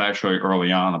about this actually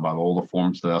early on, about all the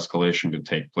forms that escalation could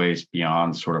take place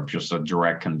beyond sort of just a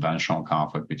direct conventional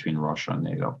conflict between Russia and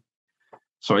NATO.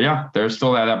 So yeah, there's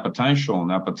still that potential,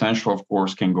 and that potential, of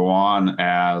course, can go on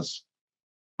as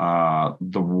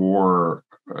the war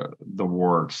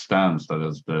extends. That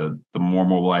is, the more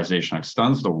mobilization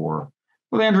extends the war.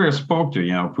 What Andrea spoke to,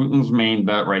 Putin's main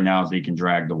bet right now is that he can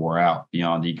drag the war out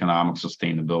beyond economic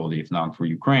sustainability, if not for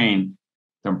Ukraine,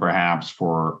 then perhaps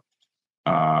for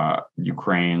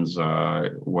Ukraine's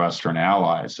Western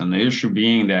allies. And the issue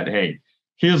being that, hey,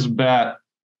 his bet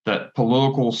that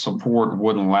political support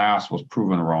wouldn't last was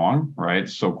proven wrong, right?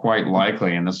 So quite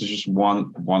likely, and this is just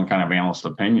one kind of analyst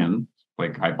opinion,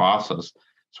 like hypothesis,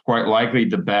 it's quite likely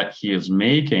the bet he is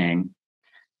making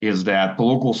is that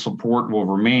political support will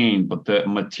remain, but the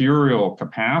material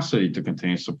capacity to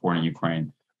continue supporting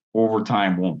Ukraine over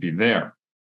time won't be there.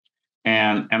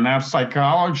 And that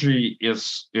psychology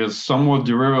is somewhat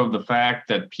derivative of the fact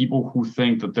that people who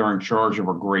think that they're in charge of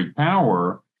a great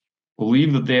power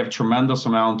believe that they have tremendous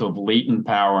amount of latent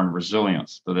power and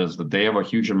resilience. That is, that they have a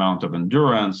huge amount of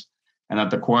endurance, and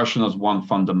that the question is one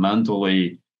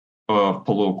fundamentally of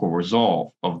political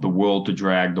resolve, of the will to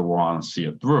drag the war on and see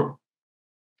it through.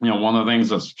 One of the things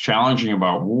that's challenging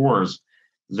about wars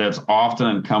is that it's often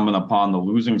incumbent upon the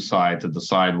losing side to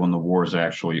decide when the war is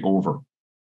actually over,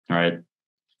 right?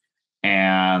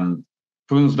 And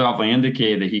Putin's definitely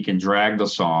indicated that he can drag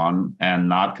this on and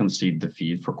not concede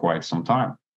defeat for quite some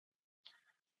time.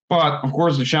 But of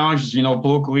course, the challenge is,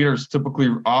 political leaders typically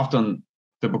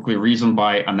reason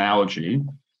by analogy.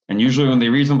 And usually when they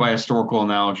reason by historical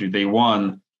analogy, they,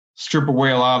 one, strip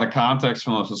away a lot of the context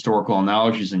from those historical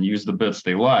analogies and use the bits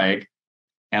they like.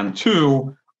 And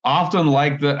two, often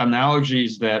like the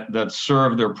analogies that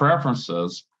serve their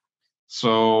preferences.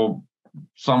 So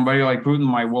somebody like Putin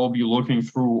might well be looking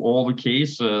through all the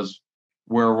cases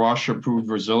where Russia proved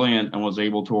resilient and was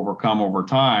able to overcome over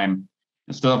time,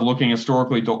 instead of looking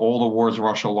historically to all the wars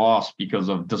Russia lost because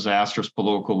of disastrous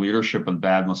political leadership and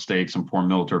bad mistakes and poor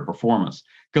military performance.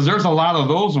 Because there's a lot of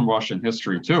those in Russian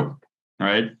history too,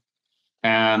 right?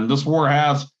 And this war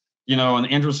has, an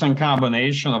interesting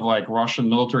combination of like Russian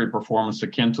military performance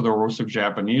akin to the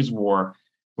Russo-Japanese War,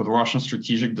 with Russian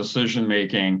strategic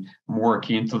decision-making more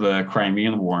akin to the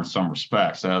Crimean War in some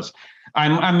respects. As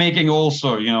I'm making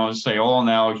also, say all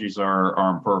analogies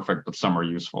are imperfect, but some are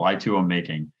useful. I too am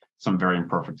making some very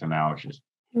imperfect analogies.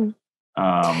 And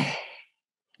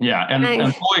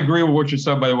fully agree with what you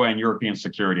said, by the way, in European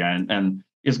security. And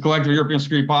is collective European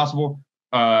security possible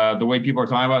the way people are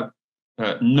talking about?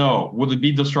 No. Would it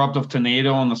be disruptive to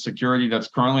NATO and the security that's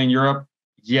currently in Europe?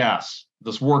 Yes.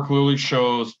 This war clearly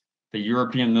shows the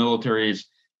European militaries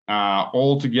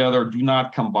altogether do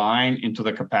not combine into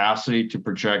the capacity to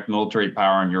project military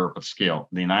power in Europe at scale.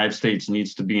 The United States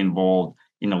needs to be involved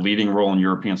in a leading role in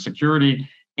European security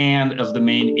and as the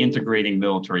main integrating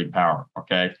military power,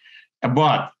 okay?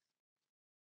 But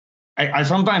I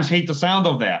sometimes hate the sound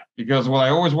of that, because what I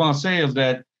always want to say is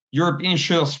that Europeans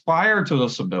should aspire to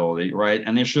this ability, right?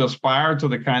 And they should aspire to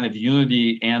the kind of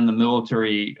unity and the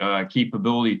military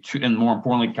capability to, and more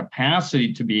importantly,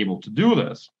 capacity to be able to do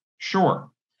this. Sure.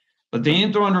 But they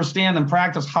need to understand and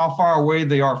practice how far away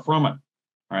they are from it,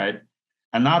 right?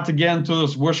 And not to get into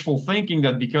this wishful thinking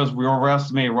that because we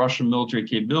overestimate Russian military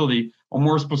capability, or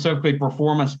more specifically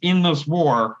performance in this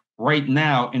war right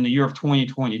now in the year of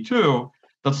 2022,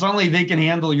 that suddenly they can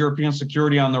handle European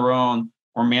security on their own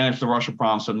or manage the Russia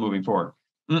problem set moving forward.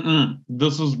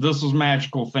 This is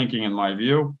magical thinking in my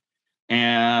view.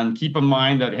 And keep in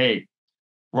mind that, hey,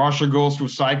 Russia goes through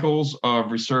cycles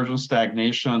of resurgence,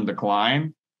 stagnation, and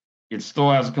decline. It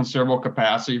still has a considerable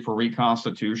capacity for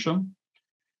reconstitution.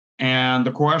 And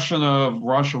the question of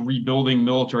Russia rebuilding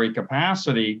military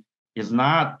capacity is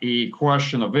not a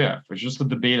question of if, it's just a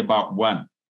debate about when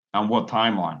and what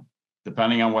timeline,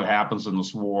 depending on what happens in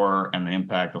this war and the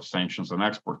impact of sanctions and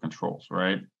export controls,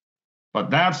 right? But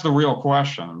that's the real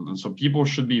question. And so people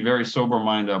should be very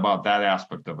sober-minded about that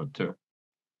aspect of it too.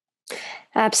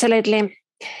 Absolutely.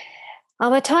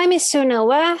 Our time is soon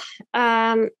over.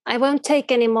 I won't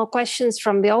take any more questions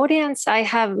from the audience. I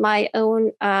have my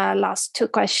own last two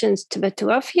questions to the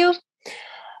two of you.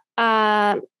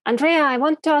 Andrea, I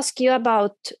want to ask you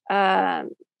about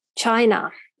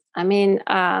China. I mean,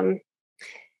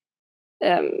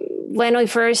 when we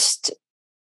first,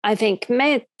 I think,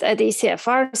 met at the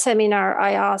ECFR seminar,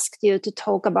 I asked you to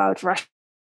talk about Russia,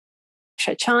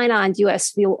 China, and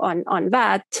US view on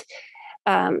that.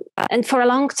 And for a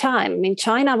long time, I mean,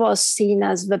 China was seen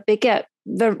as the bigger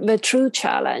the true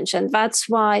challenge. And that's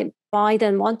why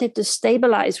Biden wanted to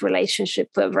stabilize relationship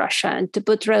with Russia and to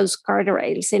put those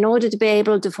guardrails in order to be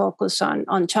able to focus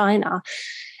on China.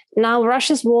 Now,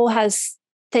 Russia's war has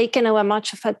taken over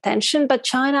much of attention, but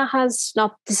China has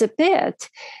not disappeared.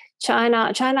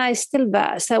 China is still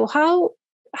there. So how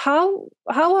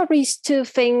are these two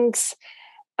things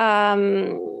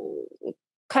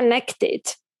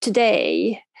connected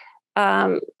today?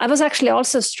 I was actually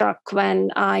also struck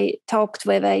when I talked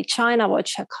with a China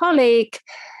Watcher colleague.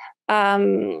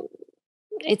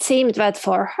 It seemed that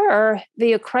for her, the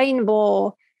Ukraine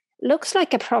war looks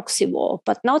like a proxy war,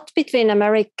 but not between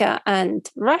America and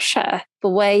Russia, the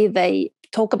way they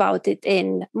talk about it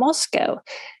in Moscow.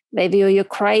 They view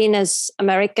Ukraine as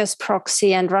America's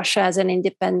proxy and Russia as an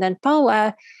independent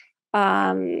power.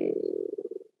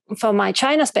 For my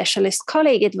China specialist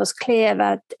colleague, it was clear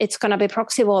that it's going to be a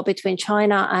proxy war between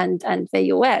China and the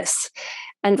US,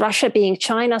 and Russia being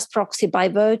China's proxy by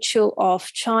virtue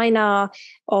of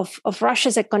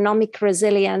Russia's economic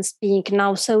resilience being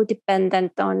now so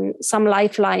dependent on some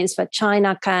lifelines that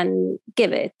China can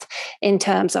give it in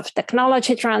terms of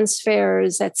technology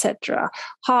transfers, etc.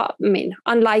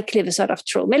 Unlikely the sort of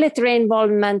true military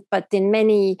involvement, but in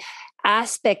many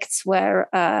aspects where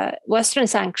Western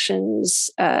sanctions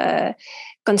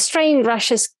constrain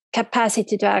Russia's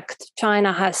capacity to act,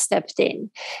 China has stepped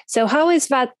in. So how is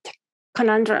that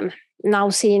conundrum now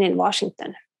seen in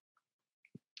Washington?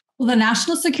 Well, the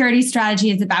national security strategy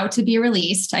is about to be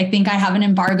released. I think I have an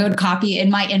embargoed copy in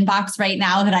my inbox right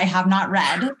now that I have not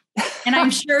read, and I'm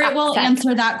sure it will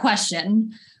answer that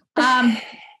question.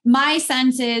 My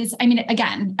sense is,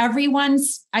 again,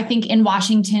 everyone's, I think, in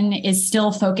Washington is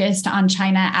still focused on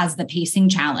China as the pacing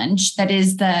challenge. That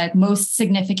is the most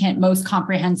significant, most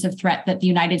comprehensive threat that the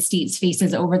United States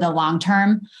faces over the long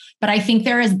term. But I think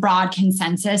there is broad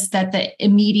consensus that the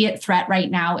immediate threat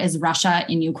right now is Russia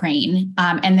in Ukraine.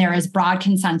 And there is broad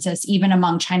consensus, even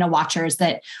among China watchers,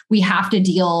 that we have to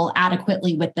deal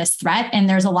adequately with this threat. And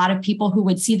there's a lot of people who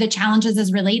would see the challenges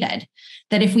as related,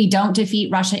 that if we don't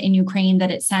defeat Russia in Ukraine, that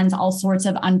it sends all sorts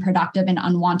of unproductive and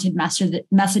unwanted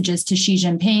messages to Xi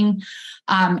Jinping,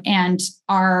 and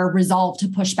our resolve to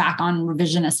push back on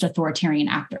revisionist authoritarian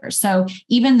actors. So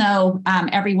even though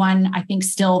everyone, I think,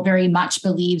 still very much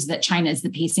believes that China is the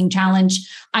pacing challenge,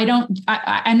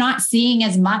 I'm not seeing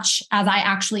as much as I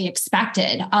actually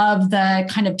expected of the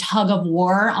kind of tug of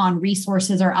war on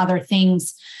resources or other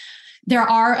things. There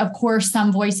are, of course,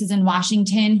 some voices in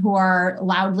Washington who are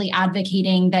loudly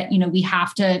advocating that, we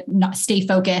have to stay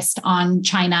focused on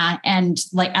China and,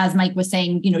 like, as Mike was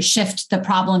saying, shift the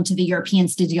problem to the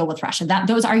Europeans to deal with Russia. That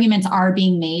those arguments are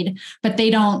being made, but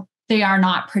they are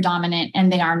not predominant,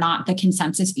 and they are not the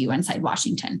consensus view inside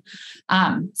Washington.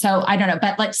 So I don't know,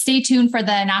 but let's stay tuned for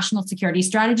the national security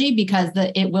strategy, because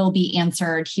it will be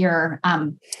answered here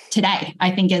today,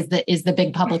 I think, is the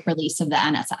big public release of the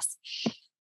NSS.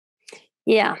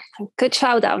 Yeah, good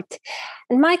shout out.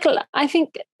 And Michael, I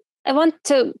think I want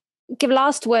to give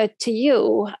last word to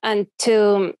you and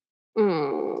to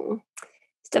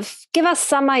give us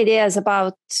some ideas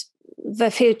about the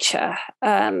future.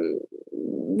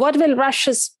 What will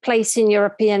Russia's place in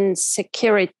European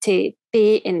security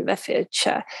be in the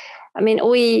future?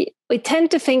 We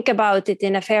tend to think about it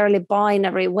in a fairly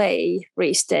binary way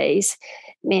these days.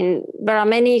 There are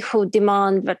many who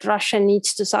demand that Russia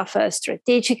needs to suffer a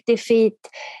strategic defeat.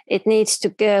 It needs to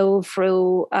go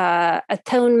through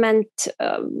atonement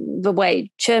the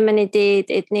way Germany did.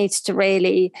 It needs to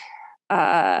really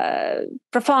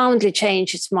profoundly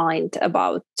change its mind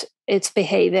about its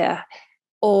behavior.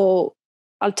 Or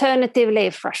alternatively,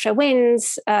 if Russia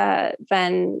wins,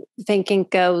 then thinking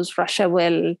goes Russia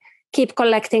will keep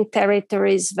collecting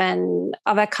territories, then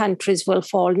other countries will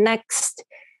fall next.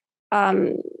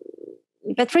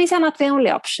 But these are not the only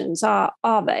options, are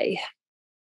they?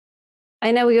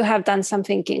 I know you have done some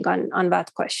thinking on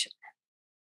that question.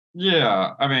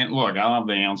 Yeah, look, I don't have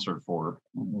the answer for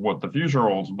what the future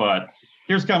holds, but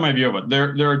here's kind of my view of it.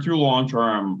 There are two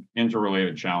long-term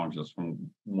interrelated challenges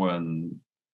when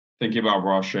thinking about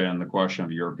Russia and the question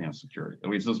of European security. At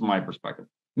least this is my perspective.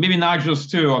 Maybe not just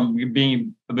two, I'm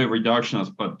being a bit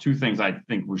reductionist, but two things I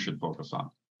think we should focus on.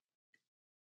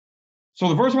 So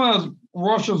the first one is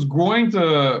Russia's going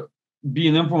to be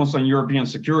an influence on European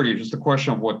security, just a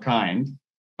question of what kind.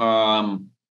 And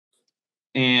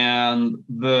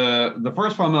the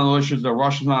first fundamental issue is that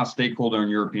Russia is not a stakeholder in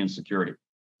European security.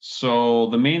 So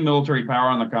the main military power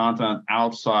on the continent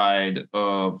outside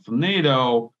of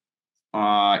NATO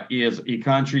is a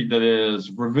country that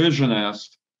is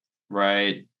revisionist,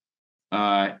 right,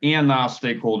 and not a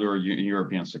stakeholder in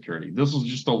European security. This is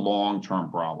just a long-term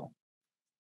problem.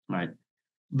 right?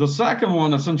 The second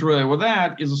one that's interrelated with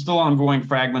that is the still ongoing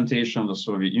fragmentation of the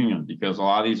Soviet Union, because a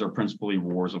lot of these are principally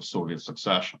wars of Soviet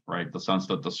succession, right? The sense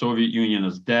that the Soviet Union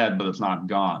is dead, but it's not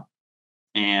gone.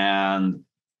 And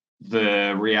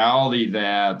the reality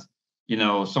that,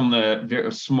 some of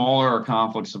the smaller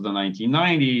conflicts of the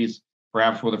 1990s,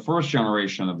 perhaps were the first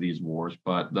generation of these wars,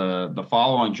 but the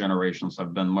following generations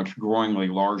have been much growingly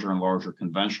larger and larger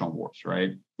conventional wars,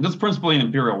 right? This is principally an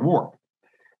imperial war.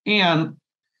 And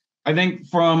I think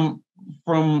from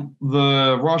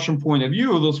the Russian point of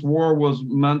view, this war was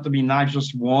meant to be not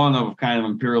just one of kind of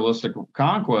imperialistic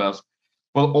conquest,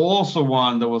 but also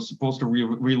one that was supposed to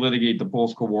relitigate the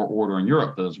post-Cold War order in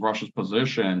Europe, that is Russia's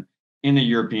position in the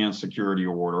European security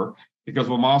order. Because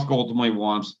what Moscow ultimately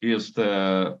wants is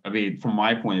from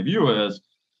my point of view, is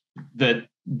that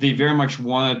they very much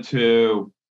wanted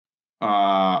to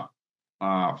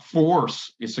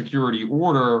force a security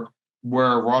order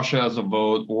where Russia has a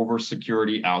vote over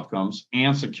security outcomes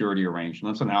and security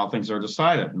arrangements and how things are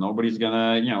decided. No one's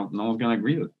gonna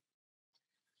agree with it.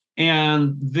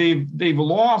 And they've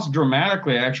lost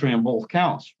dramatically, actually, on both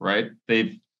counts, right?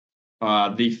 They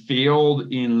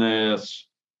failed in this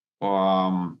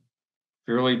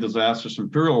fairly disastrous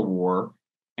imperial war.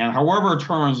 And however it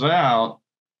turns out,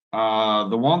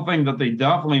 the one thing that they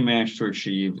definitely managed to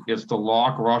achieve is to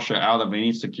lock Russia out of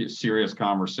any serious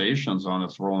conversations on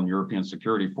its role in European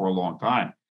security for a long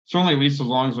time. Certainly, at least as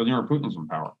long as Vladimir Putin's in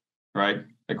power, right?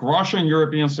 Like, Russia and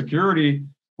European security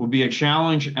will be a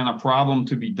challenge and a problem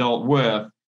to be dealt with,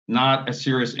 not a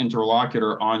serious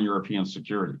interlocutor on European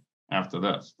security after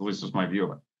this. At least that's my view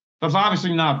of it. That's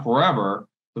obviously not forever,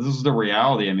 but this is the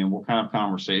reality. I mean, what kind of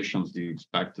conversations do you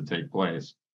expect to take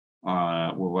place with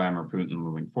Vladimir Putin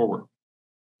moving forward?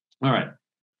 All right.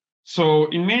 So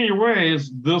in many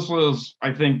ways, this was,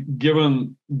 I think,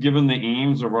 given the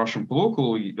aims of Russian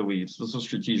political elites, this is a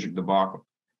strategic debacle.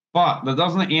 But that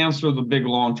doesn't answer the big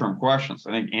long-term questions.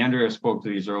 I think Andrea spoke to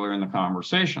these earlier in the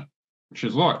conversation, which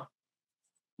is, look,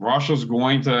 Russia's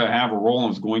going to have a role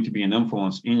and is going to be an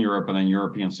influence in Europe and in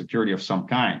European security of some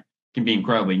kind. It can be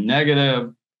incredibly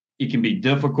negative. It can be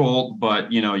difficult,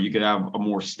 but you could have a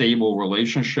more stable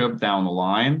relationship down the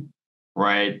line,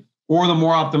 right? Or the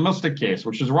more optimistic case,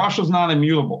 which is Russia's not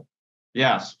immutable.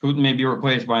 Yes, Putin may be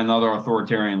replaced by another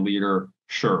authoritarian leader.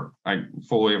 Sure, I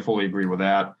fully agree with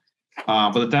that.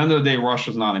 But at the end of the day,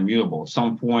 Russia's not immutable. At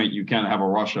some point, you can have a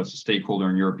Russia as a stakeholder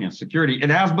in European security. It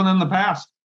has been in the past,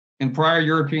 in prior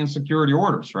European security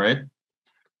orders, right?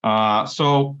 And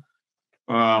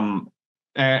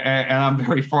I'm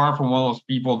very far from one of those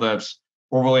people that's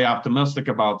overly optimistic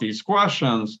about these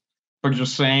questions, but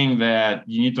just saying that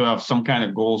you need to have some kind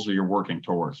of goals that you're working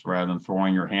towards, rather than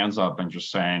throwing your hands up and just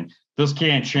saying, this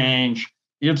can't change,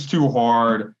 it's too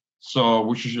hard, so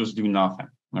we should just do nothing,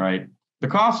 right? The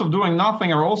costs of doing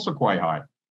nothing are also quite high.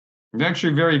 It's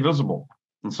actually very visible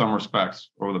in some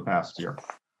respects over the past year.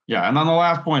 Yeah, and on the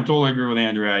last point, totally agree with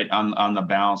Andrea on the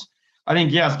balance. I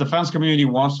think, yes, defense community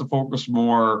wants to focus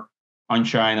more on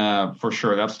China, for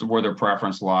sure. That's where their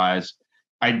preference lies.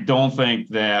 I don't think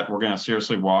that we're going to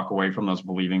seriously walk away from this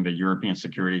believing that European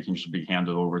security can just be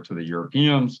handed over to the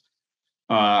Europeans.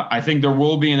 I think there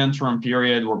will be an interim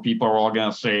period where people are all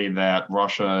going to say that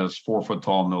Russia is 4 foot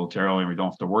tall militarily and we don't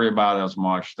have to worry about it as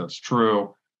much. That's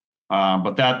true.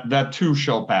 But that too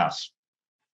shall pass.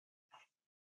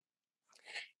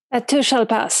 That too shall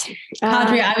pass.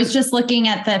 Kadri, I was just looking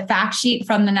at the fact sheet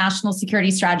from the National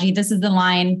Security Strategy. This is the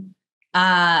line.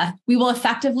 We will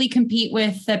effectively compete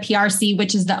with the PRC,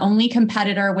 which is the only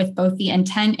competitor with both the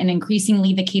intent and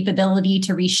increasingly the capability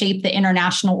to reshape the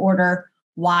international order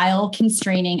while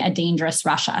constraining a dangerous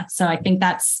Russia. So I think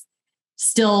that's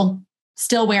still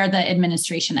where the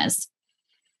administration is.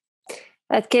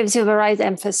 That gives you the right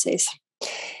emphasis.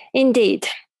 Indeed.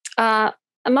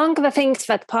 Among the things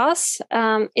that pass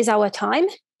is our time.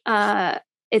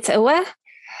 It's over.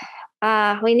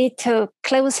 We need to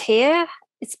close here.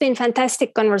 It's been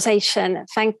fantastic conversation.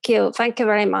 Thank you. Thank you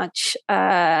very much.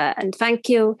 And thank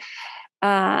you,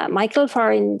 Michael,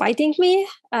 for inviting me.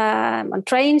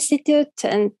 Monterey Institute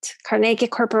and Carnegie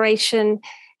Corporation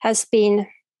has been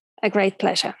a great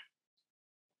pleasure.